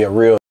trying to be a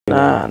real?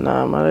 Nah,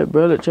 my little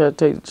brother tried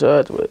to take the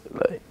charge, but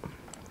like,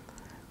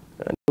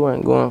 he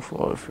wasn't going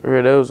for it. For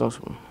real, that was on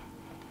some.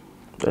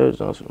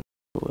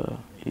 Well,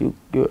 you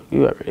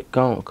already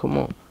gone. Come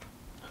on.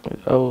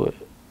 It's over with.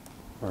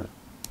 Right.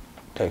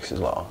 Texas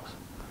laws.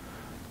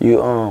 You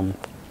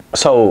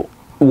so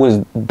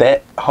was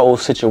that whole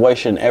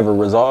situation ever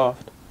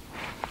resolved?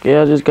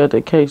 Yeah, I just got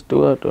the case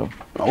through out though.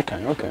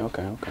 Okay.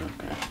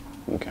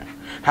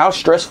 How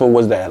stressful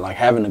was that? Like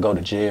having to go to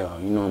jail,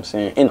 you know what I'm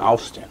saying? In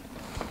Austin,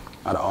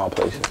 out of all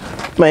places.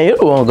 Man, you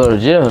don't want to go to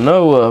jail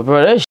nowhere,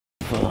 bro. That shit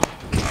for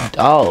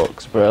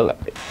dogs, bro.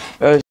 Like,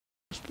 that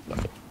shit,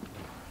 like,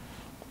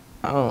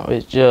 I don't know,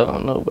 it's jail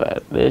on nobody.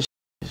 That shit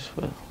is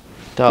for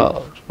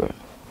dogs, bro.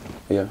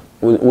 Yeah.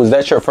 Was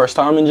that your first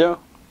time in jail?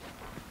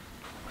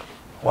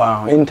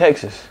 Wow, in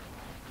Texas.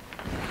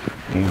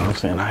 You know what I'm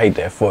saying? I hate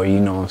that for you, you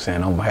know what I'm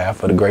saying, on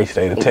behalf of the great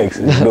state of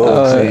Texas. You know what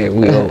I'm saying?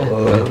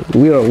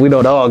 We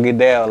don't all get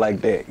down like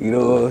that, you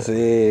know what I'm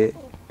saying?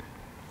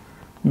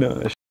 No,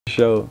 that's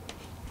sure.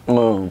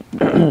 How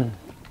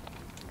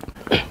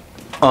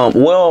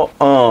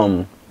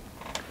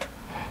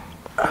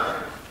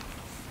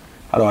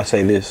do I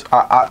say this?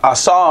 I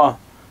saw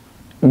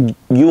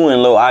you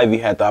and Lil Ivy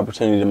had the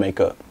opportunity to make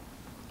up.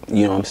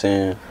 You know what I'm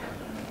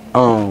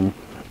saying?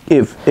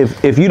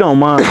 If you don't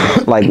mind,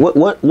 like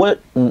what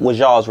was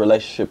y'all's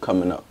relationship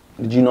coming up?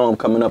 Did you know him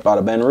coming up out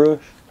of Baton Rouge?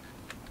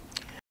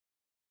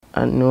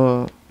 I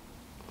knew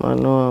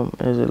him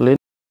as a little.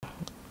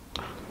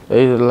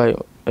 He was like,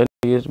 that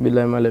used to be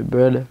like my little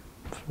brother,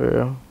 for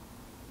real.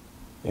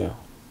 Yeah.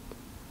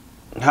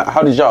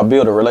 How did y'all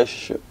build a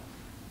relationship?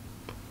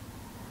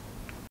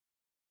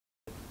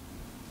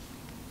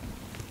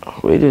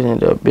 We just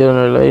ended up building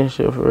a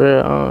relationship for real.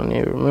 I don't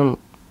even remember.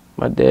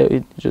 My dad,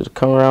 he just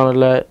come around a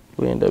lot.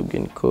 We ended up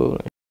getting cool.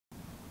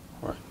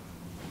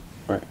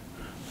 Right.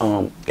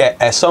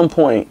 At some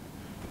point,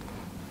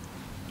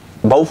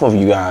 both of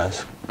you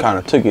guys kind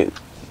of took it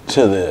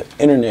to the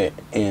internet,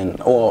 and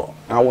or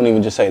I wouldn't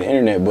even just say the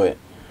internet, but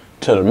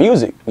to the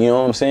music. You know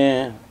what I'm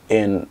saying?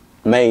 And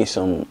made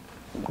some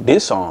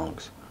diss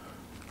songs.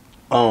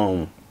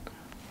 I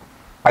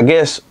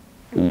guess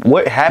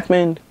what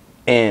happened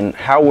and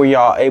how were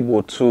y'all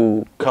able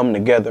to come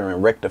together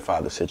and rectify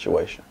the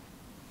situation?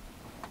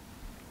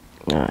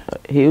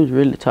 He was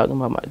really talking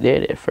about my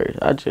dad at first.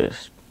 I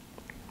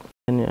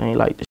ain't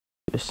like the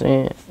shit he was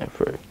saying at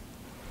first.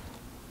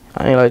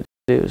 I ain't like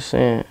he was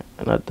saying,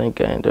 and I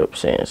think I ended up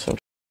saying some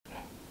shit.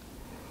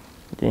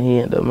 Then he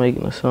ended up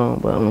making a song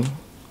about me,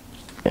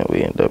 and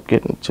we ended up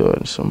getting to it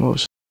and some more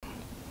shit.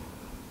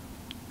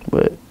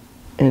 But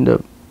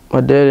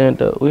my dad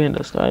we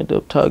ended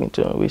up talking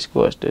to him. We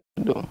squashed it.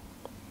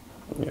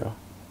 Yeah.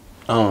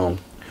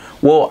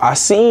 Well, I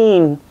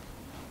seen,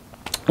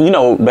 you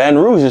know, Baton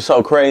Rouge is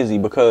so crazy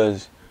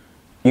because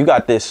you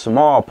got this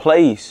small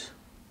place,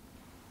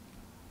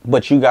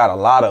 but you got a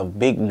lot of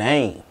big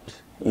names,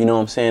 you know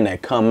what I'm saying,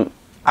 that come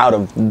out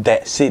of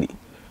that city.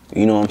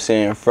 You know what I'm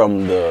saying?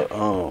 From the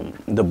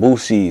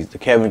Boosies, the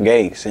Kevin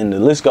Gates, and the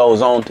list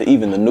goes on to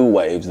even the new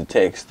waves, the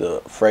Tex, the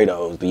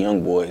Fredos, the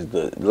Young Boys,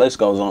 the list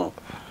goes on.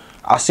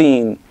 I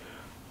seen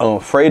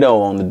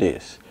Fredo on the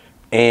disc,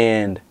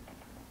 and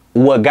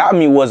what got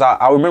me was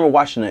I remember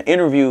watching an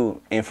interview,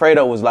 and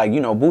Fredo was like, you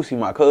know, Boosie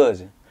my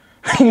cousin.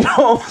 You know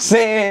what I'm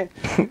saying?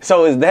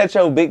 So is that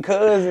your big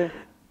cousin?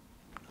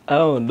 I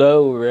don't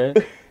know, man.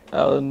 I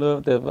don't know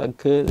if that's my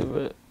cousin,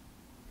 but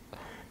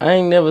I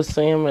ain't never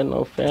seen him at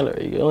no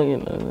family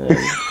reunion or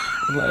nothing.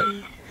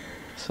 Like,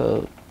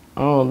 so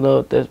I don't know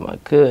if that's my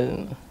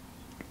cousin.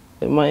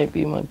 It might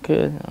be my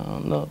cousin. I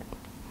don't know.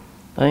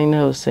 I ain't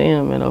never seen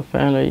him at no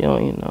family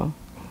reunion, though.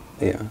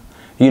 Yeah.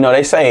 You know,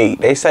 they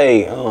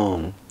say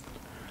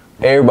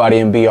everybody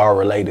in BR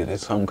related in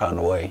some kind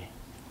of way.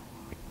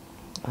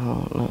 I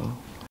don't know.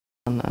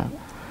 I'm not.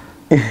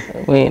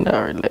 We ain't not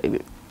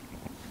related.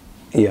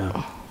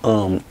 Yeah.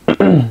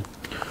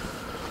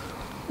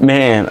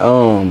 Man,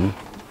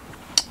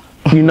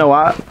 you know,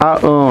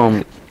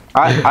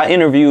 I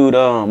interviewed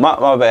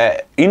my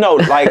bad. You know,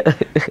 like,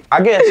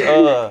 I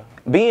guess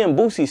being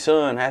Boosie's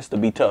son has to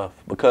be tough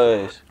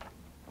because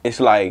it's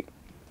like,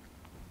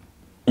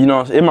 you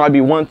know, it might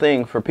be one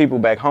thing for people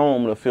back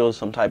home to feel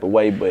some type of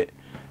way, but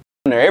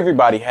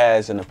everybody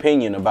has an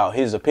opinion about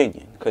his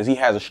opinion because he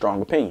has a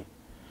strong opinion.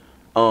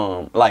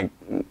 Like,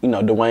 you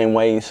know, Dwayne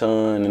Wade's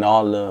son and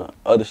all the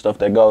other stuff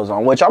that goes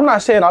on, which I'm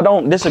not saying I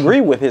don't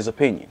disagree with his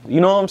opinion. You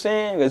know what I'm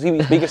saying? Because he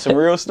be speaking some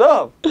real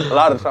stuff a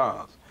lot of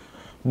times.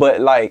 But,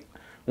 like,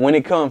 when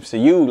it comes to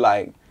you,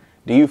 like,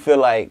 do you feel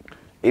like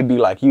it'd be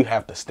like you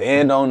have to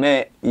stand on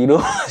that? You know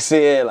what I'm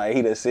saying? Like,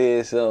 he done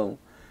said something,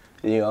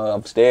 you know,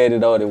 I'm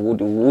standing on it,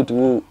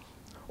 whoop-de-whoop-de-whoop.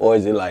 Or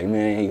is it like,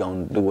 man, he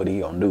gonna do what he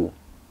gonna do?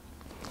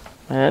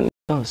 Man, he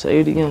gonna say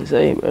what he gonna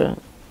say, bro.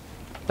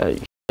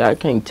 Like, I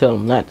can't tell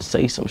him not to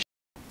say some shit.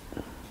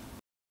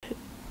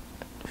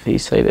 If he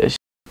say that shit,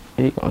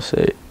 he gonna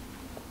say it.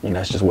 And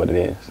that's just what it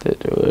is.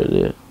 That's what it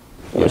is.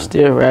 Yeah. We're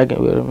still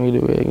rocking with him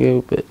either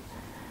way, but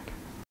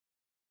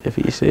if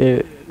he said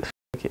it,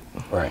 fuck it.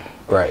 Right.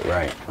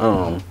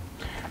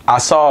 I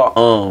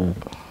saw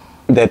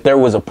that there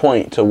was a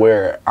point to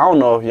where, I don't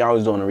know if y'all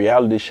was doing a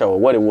reality show or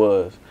what it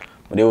was,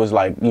 but it was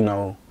like, you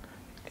know,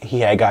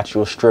 he had got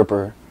you a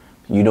stripper,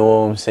 you know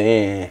what I'm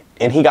saying?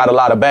 And he got a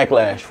lot of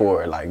backlash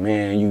for it. Like,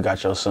 man, you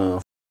got your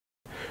son.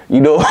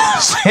 You know what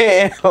I'm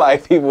saying?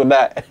 Like, people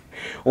not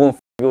won't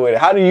with it.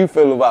 How do you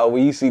feel about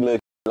when you see little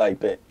like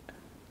that?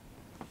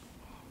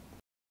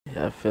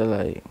 Yeah, I feel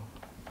like,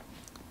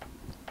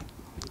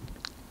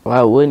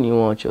 why wouldn't you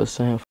want your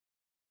son?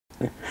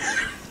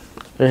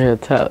 Real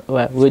talk.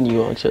 Why wouldn't you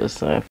want your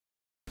son?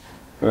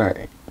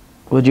 Right.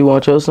 Would you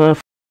want your son?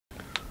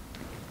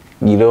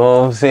 You know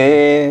what I'm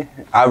saying?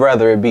 I'd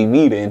rather it be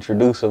me to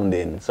introduce him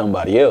than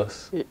somebody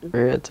else.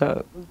 Real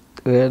talk.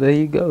 Well, there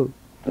you go.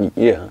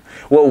 Yeah.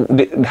 Well,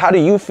 how do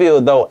you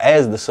feel, though,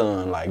 as the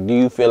son? Like, do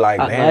you feel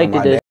like, damn,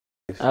 my dad...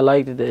 I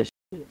liked that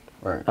shit.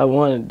 Right. I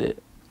wanted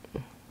it.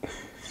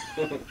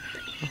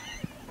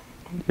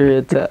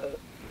 Real talk.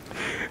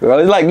 Well,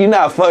 it's like you're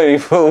not funny,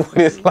 fool.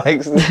 It's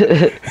like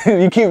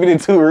you keeping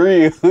it too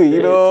real.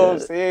 You know what I'm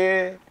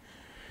saying?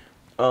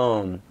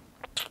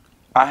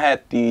 I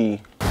had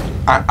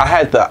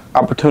the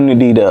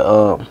opportunity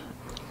to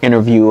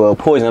interview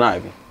Poison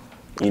Ivy.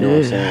 You know what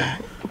I'm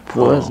saying?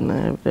 Poison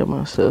Ivy, that's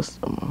my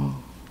sister, man.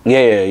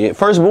 Yeah.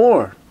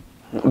 Firstborn,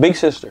 big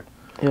sister.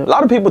 Yep. A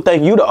lot of people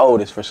think you the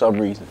oldest for some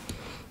reason.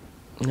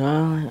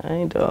 No, I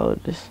ain't the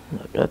oldest.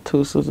 I got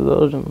two sisters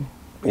older than me.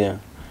 Yeah.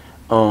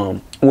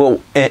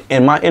 Well,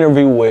 in my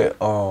interview with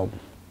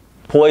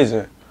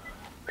Poison,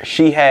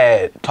 she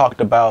had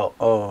talked about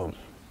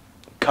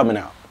coming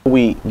out. Before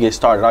we get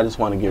started, I just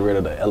want to get rid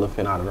of the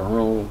elephant out of the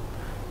room.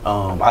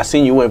 I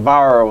seen you went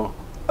viral,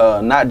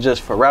 not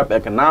just for rap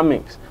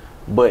economics,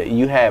 but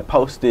you had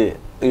posted,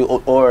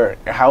 or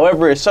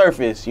however it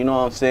surfaced, you know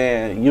what I'm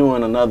saying, you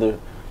and another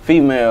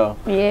female,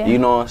 you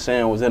know what I'm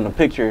saying, was in the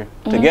picture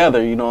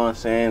together, you know what I'm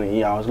saying, and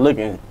y'all was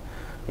looking,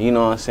 you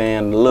know what I'm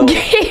saying, a little.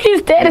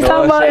 He's dead as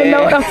somebody to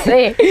know what I'm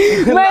saying.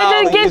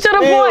 Man, just get to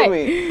the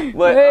point.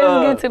 But, man,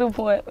 just get to the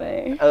point,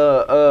 man.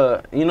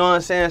 You know what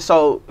I'm saying,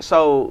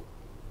 so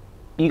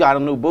you got a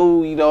new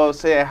boo, you know what I'm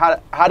saying,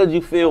 how did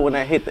you feel when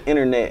that hit the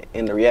internet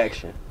and the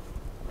reaction?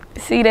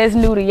 See, that's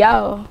new to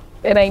y'all.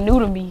 It ain't new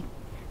to me.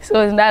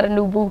 So it's not a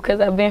new boo because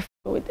I've been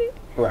with it.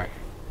 Right.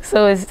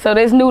 So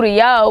that's new to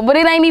y'all, but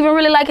it ain't even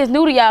really like it's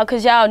new to y'all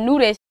because y'all knew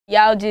that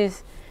y'all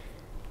just,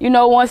 you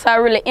know, once I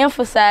really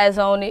emphasize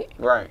on it,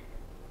 right,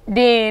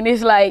 then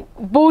it's like,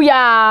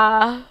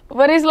 booyah.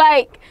 But it's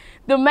like,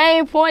 the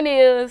main point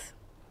is,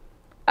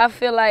 I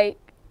feel like,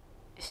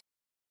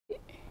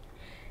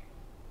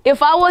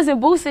 if I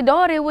wasn't Boosie's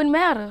daughter, it wouldn't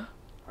matter.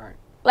 Right.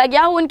 Like,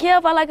 y'all wouldn't care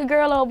if I like a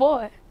girl or a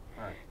boy.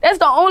 Right. That's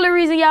the only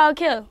reason y'all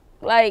care.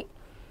 Like,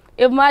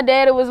 if my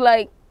daddy was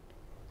like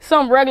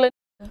some regular,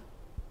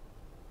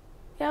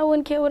 y'all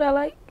wouldn't care what I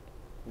like.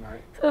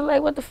 Right. So it's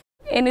like, what the f?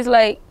 And it's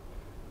like,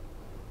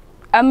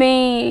 I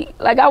mean,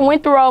 like, I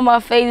went through all my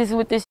phases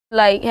with this,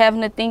 like,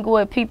 having to think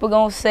what people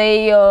gonna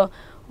say or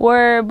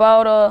worry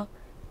about.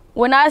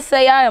 When I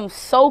say I am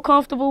so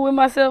comfortable with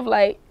myself,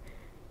 like,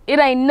 it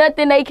ain't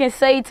nothing they can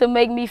say to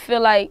make me feel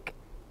like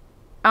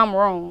I'm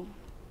wrong.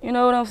 You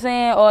know what I'm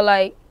saying? Or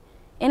like,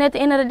 and at the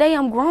end of the day,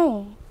 I'm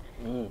grown.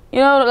 You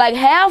know, like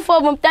half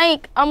of them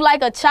think I'm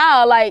like a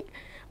child. Like,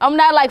 I'm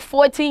not like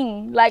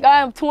 14. Like,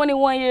 I am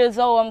 21 years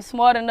old. I'm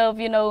smart enough,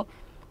 you know,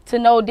 to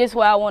know this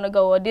where I want to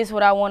go, or this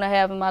what I want to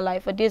have in my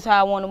life, or this how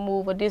I want to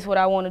move, or this what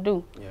I want to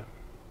do. Yeah.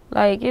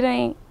 Like, it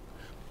ain't.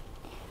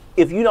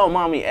 If you don't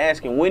mind me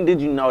asking, when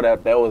did you know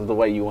that that was the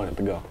way you wanted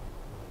to go?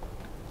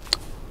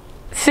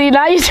 See,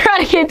 now you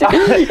trying to get to. All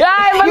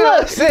right, but You know look.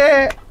 what I'm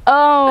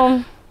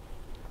saying?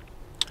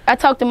 I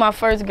talked to my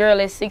first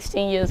girl at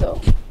 16 years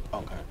old.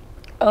 Okay.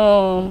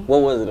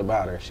 What was it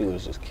about her? She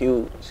was just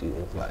cute. She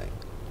was like.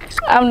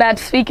 I'm not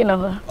speaking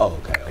of her. Oh,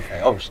 okay,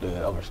 okay.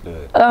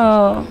 Understood.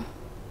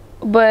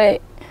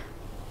 But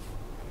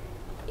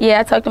yeah,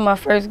 I talked to my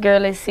first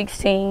girl at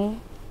 16.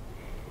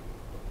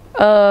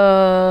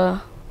 I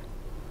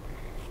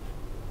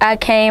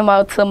came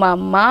out to my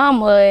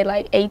mama at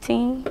like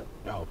 18.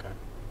 Oh,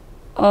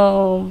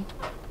 okay.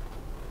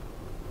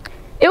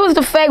 It was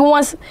the fact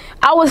once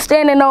I was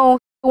standing on,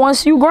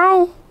 once you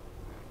grown,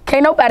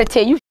 can't nobody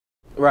tell you.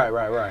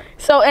 Right.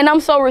 So, and I'm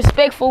so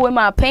respectful with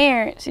my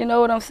parents, you know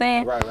what I'm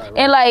saying? Right.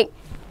 And like,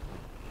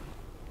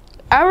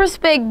 I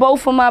respect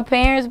both of my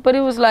parents, but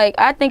it was like,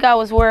 I think I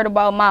was worried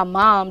about my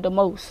mom the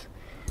most.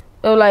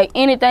 It was like,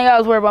 anything I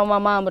was worried about my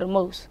mama the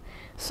most.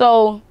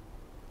 So,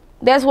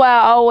 that's why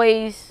I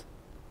always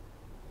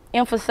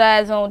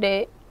emphasize on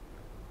that.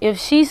 If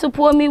she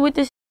support me with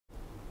this,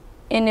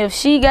 and if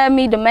she got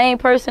me the main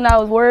person I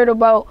was worried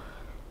about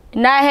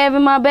not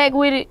having my back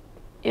with it,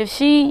 if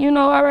she, you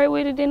know, all right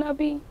with it, then I'll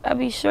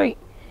be straight.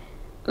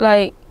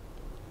 Like,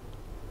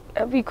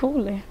 I'll be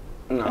cool then.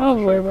 No, I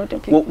don't worry about them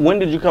people. When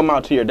did you come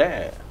out to your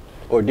dad?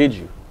 Or did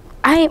you?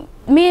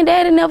 Me and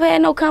Daddy never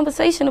had no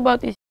conversation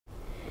about this.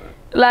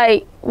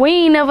 Like, we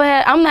ain't never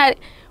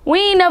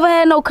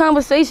had no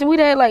conversation. We'd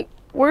had like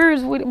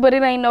words with it, but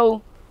it ain't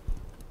no,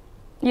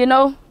 you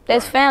know,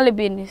 that's family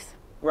business.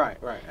 Right.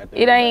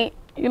 It ain't,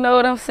 you know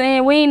what I'm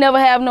saying? We ain't never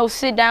have no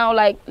sit down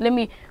like,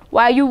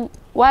 why you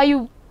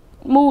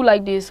move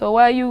like this, or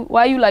why you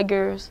like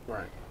girls?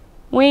 Right.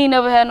 We ain't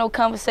never had no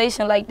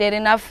conversation like that,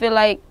 and I feel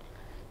like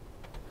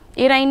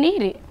it ain't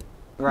needed.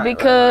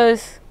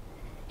 Because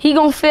he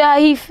gonna feel how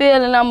he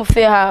feel, and I'ma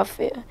feel how I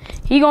feel.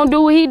 He gonna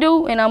do what he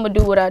do, and I'ma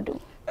do what I do.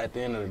 At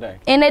the end of the day.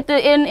 And at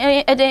the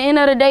end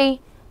of the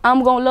day,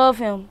 I'm gonna love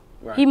him.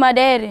 Right. He my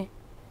daddy.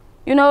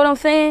 You know what I'm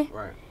saying?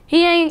 Right.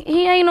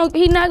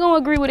 He not gonna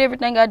agree with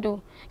everything I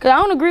do, cause I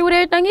don't agree with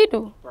everything he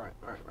do. Right.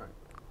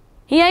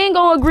 He ain't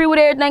gonna agree with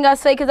everything I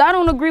say, cause I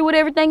don't agree with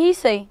everything he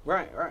say.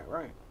 Right.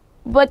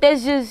 But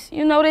that's just,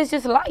 you know, that's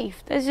just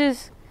life. That's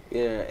just,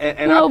 yeah. And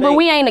you know, but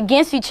we ain't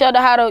against each other.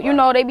 How to, you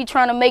know, they be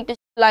trying to make this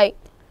like,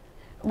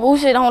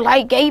 Boosie don't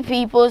like gay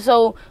people,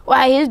 so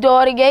why his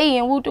daughter gay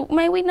and woo?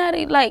 Man, we not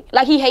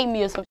like he hate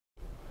me or something.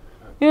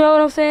 You know what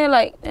I'm saying?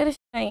 Like, it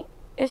ain't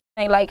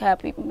like how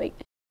people make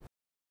this.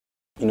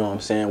 You know what I'm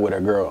saying, with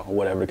a girl or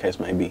whatever the case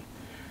may be.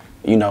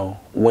 You know,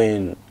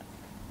 when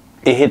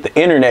it hit the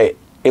internet,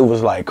 it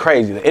was like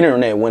crazy. The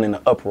internet went in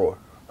an uproar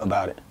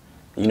about it.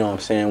 You know what I'm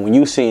saying? When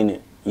you seen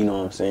it, you know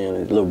what I'm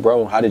saying, little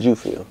bro, how did you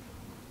feel?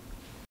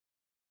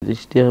 Did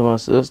she steal my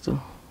sister?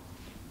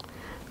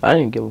 I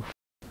didn't give a f.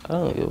 I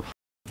don't give a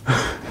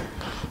f.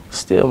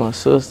 Still my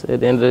sister. At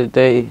the end of the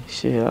day,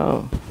 shit,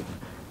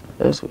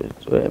 that's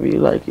whatever you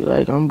like,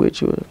 I'm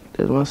with you.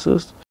 That's my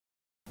sister.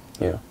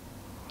 Yeah.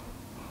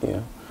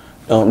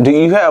 Do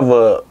you have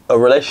a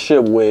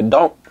relationship with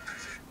Donk?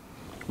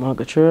 My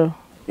Uncle Trill?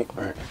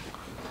 Right.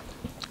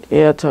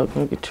 Yeah, I talk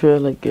to Uncle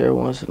Trill like every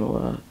once in a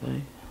while.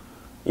 Like.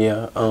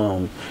 Yeah.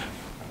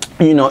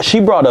 You know, she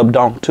brought up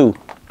Donk too,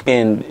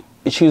 and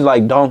she's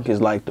like, Donk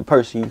is like the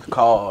person you can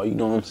call. You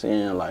know what I'm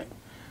saying? Like,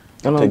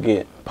 to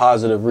get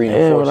positive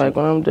reinforcement. Yeah, like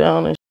when I'm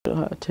down and shit,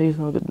 I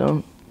tell Uncle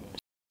Donk.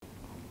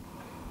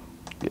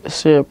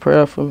 Say a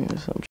prayer for me or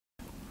something.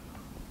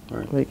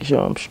 Right. Making sure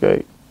I'm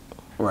straight.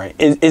 Right.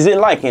 Is it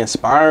like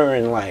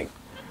inspiring, like,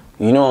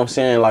 you know what I'm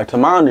saying? Like, to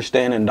my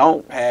understanding,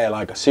 Donk had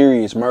like a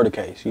serious murder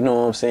case, you know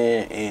what I'm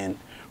saying? And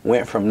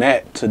went from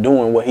that to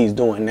doing what he's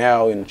doing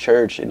now in the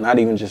church, and not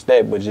even just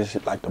that, but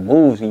just like the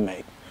moves he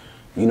make.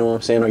 You know what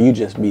I'm saying? Or you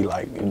just be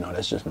like, you know,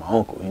 that's just my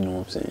uncle, you know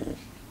what I'm saying?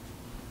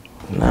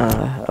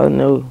 Nah, I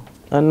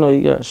know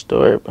you got a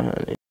story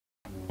behind it.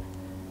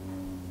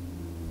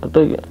 I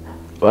think,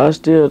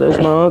 but that's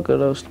my uncle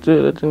though,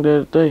 still, at the end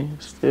of the day,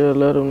 still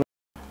let him know.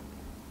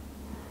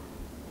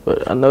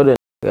 But I know that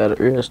got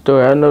a real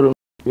story. I know them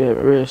be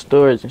having real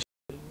stories and shit.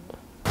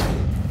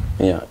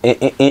 Yeah.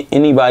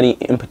 Anybody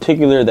in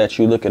particular that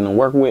you looking to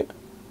work with?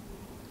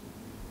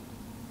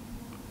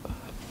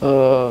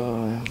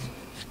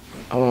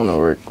 I want to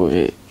work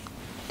with,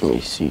 let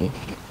me see.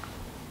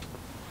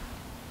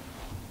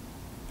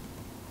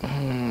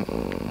 I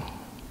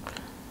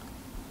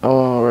want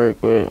to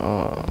work with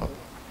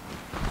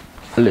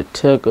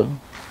Latika,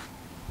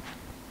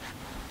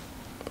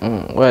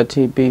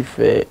 YTB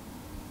Fat.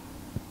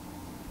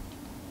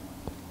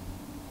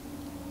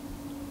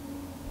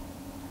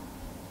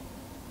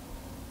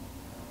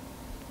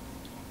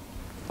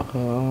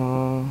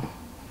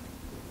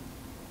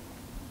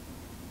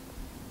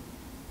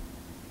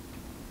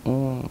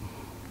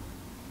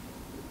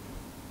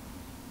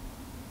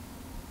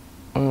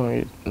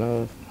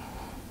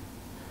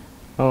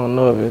 I don't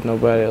know if there's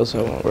nobody else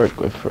I want to work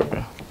with for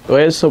real.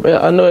 Well,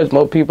 I know it's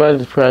more people, I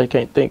just probably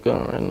can't think of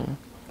them right now.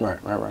 Right.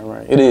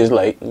 It is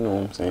late, you know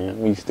what I'm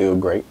saying? We still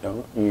great,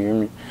 though. You hear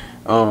me?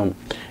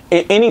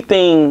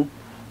 Anything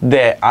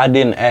that I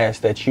didn't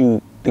ask that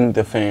you think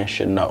the fans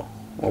should know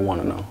or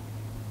want to know?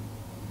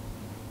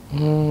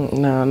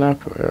 Nah, not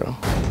for real.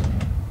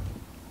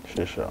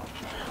 Shit, sure.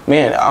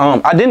 Man,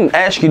 I didn't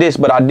ask you this,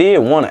 but I did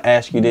want to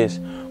ask you this.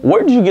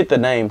 Where did you get the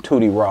name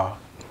Tootie Raw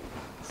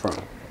from?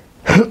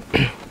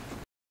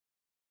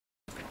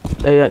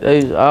 They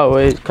used to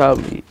always call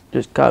me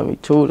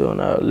Tootie when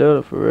I was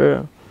little, for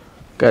real.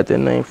 Got that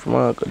name from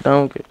Uncle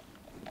Donkey.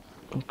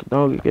 Uncle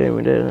Donkey gave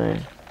me that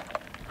name.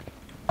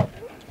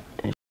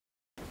 And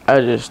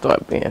I just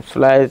started being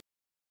fly,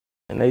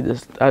 and I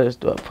just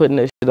started putting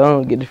that shit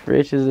on, get the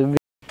freshest of me.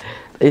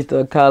 They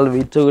started calling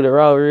me Tootie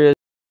Raw, real.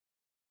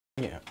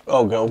 Yeah.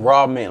 Oh, go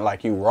raw meant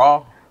like you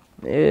raw?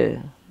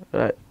 Yeah.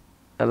 Like,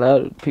 a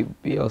lot of people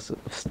be on some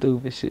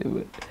stupid shit,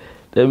 but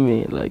that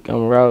mean like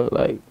I'm raw,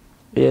 like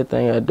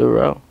everything I do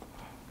raw.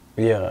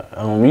 Yeah.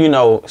 You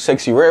know,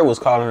 Sexy Red was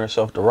calling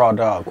herself the Raw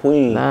Dog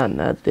Queen. Nah,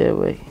 not that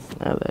way.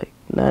 Not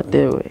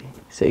that way.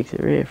 Sexy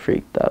Red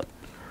freaked out.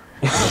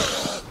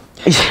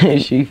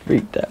 She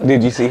freaked out.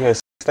 Did you see her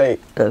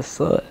tape? I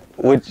saw it.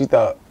 What you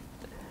thought?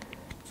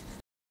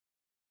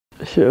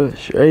 She was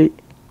straight.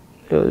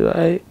 It was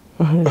like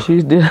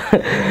she did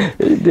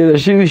a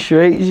shoe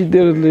straight. She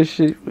did a little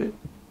shit, but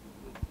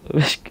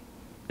hey,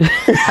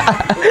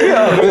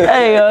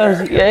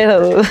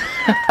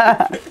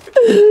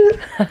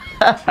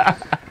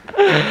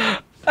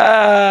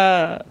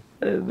 that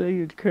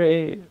nigga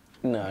crazy.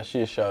 Nah,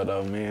 shit show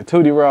though, man.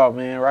 Tootie Raw,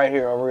 man, right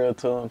here on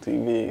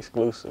RealToonTV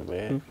exclusive,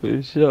 man.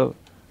 For sure.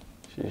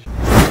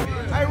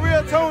 Hey,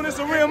 RealToon, it's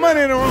some real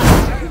money in the room.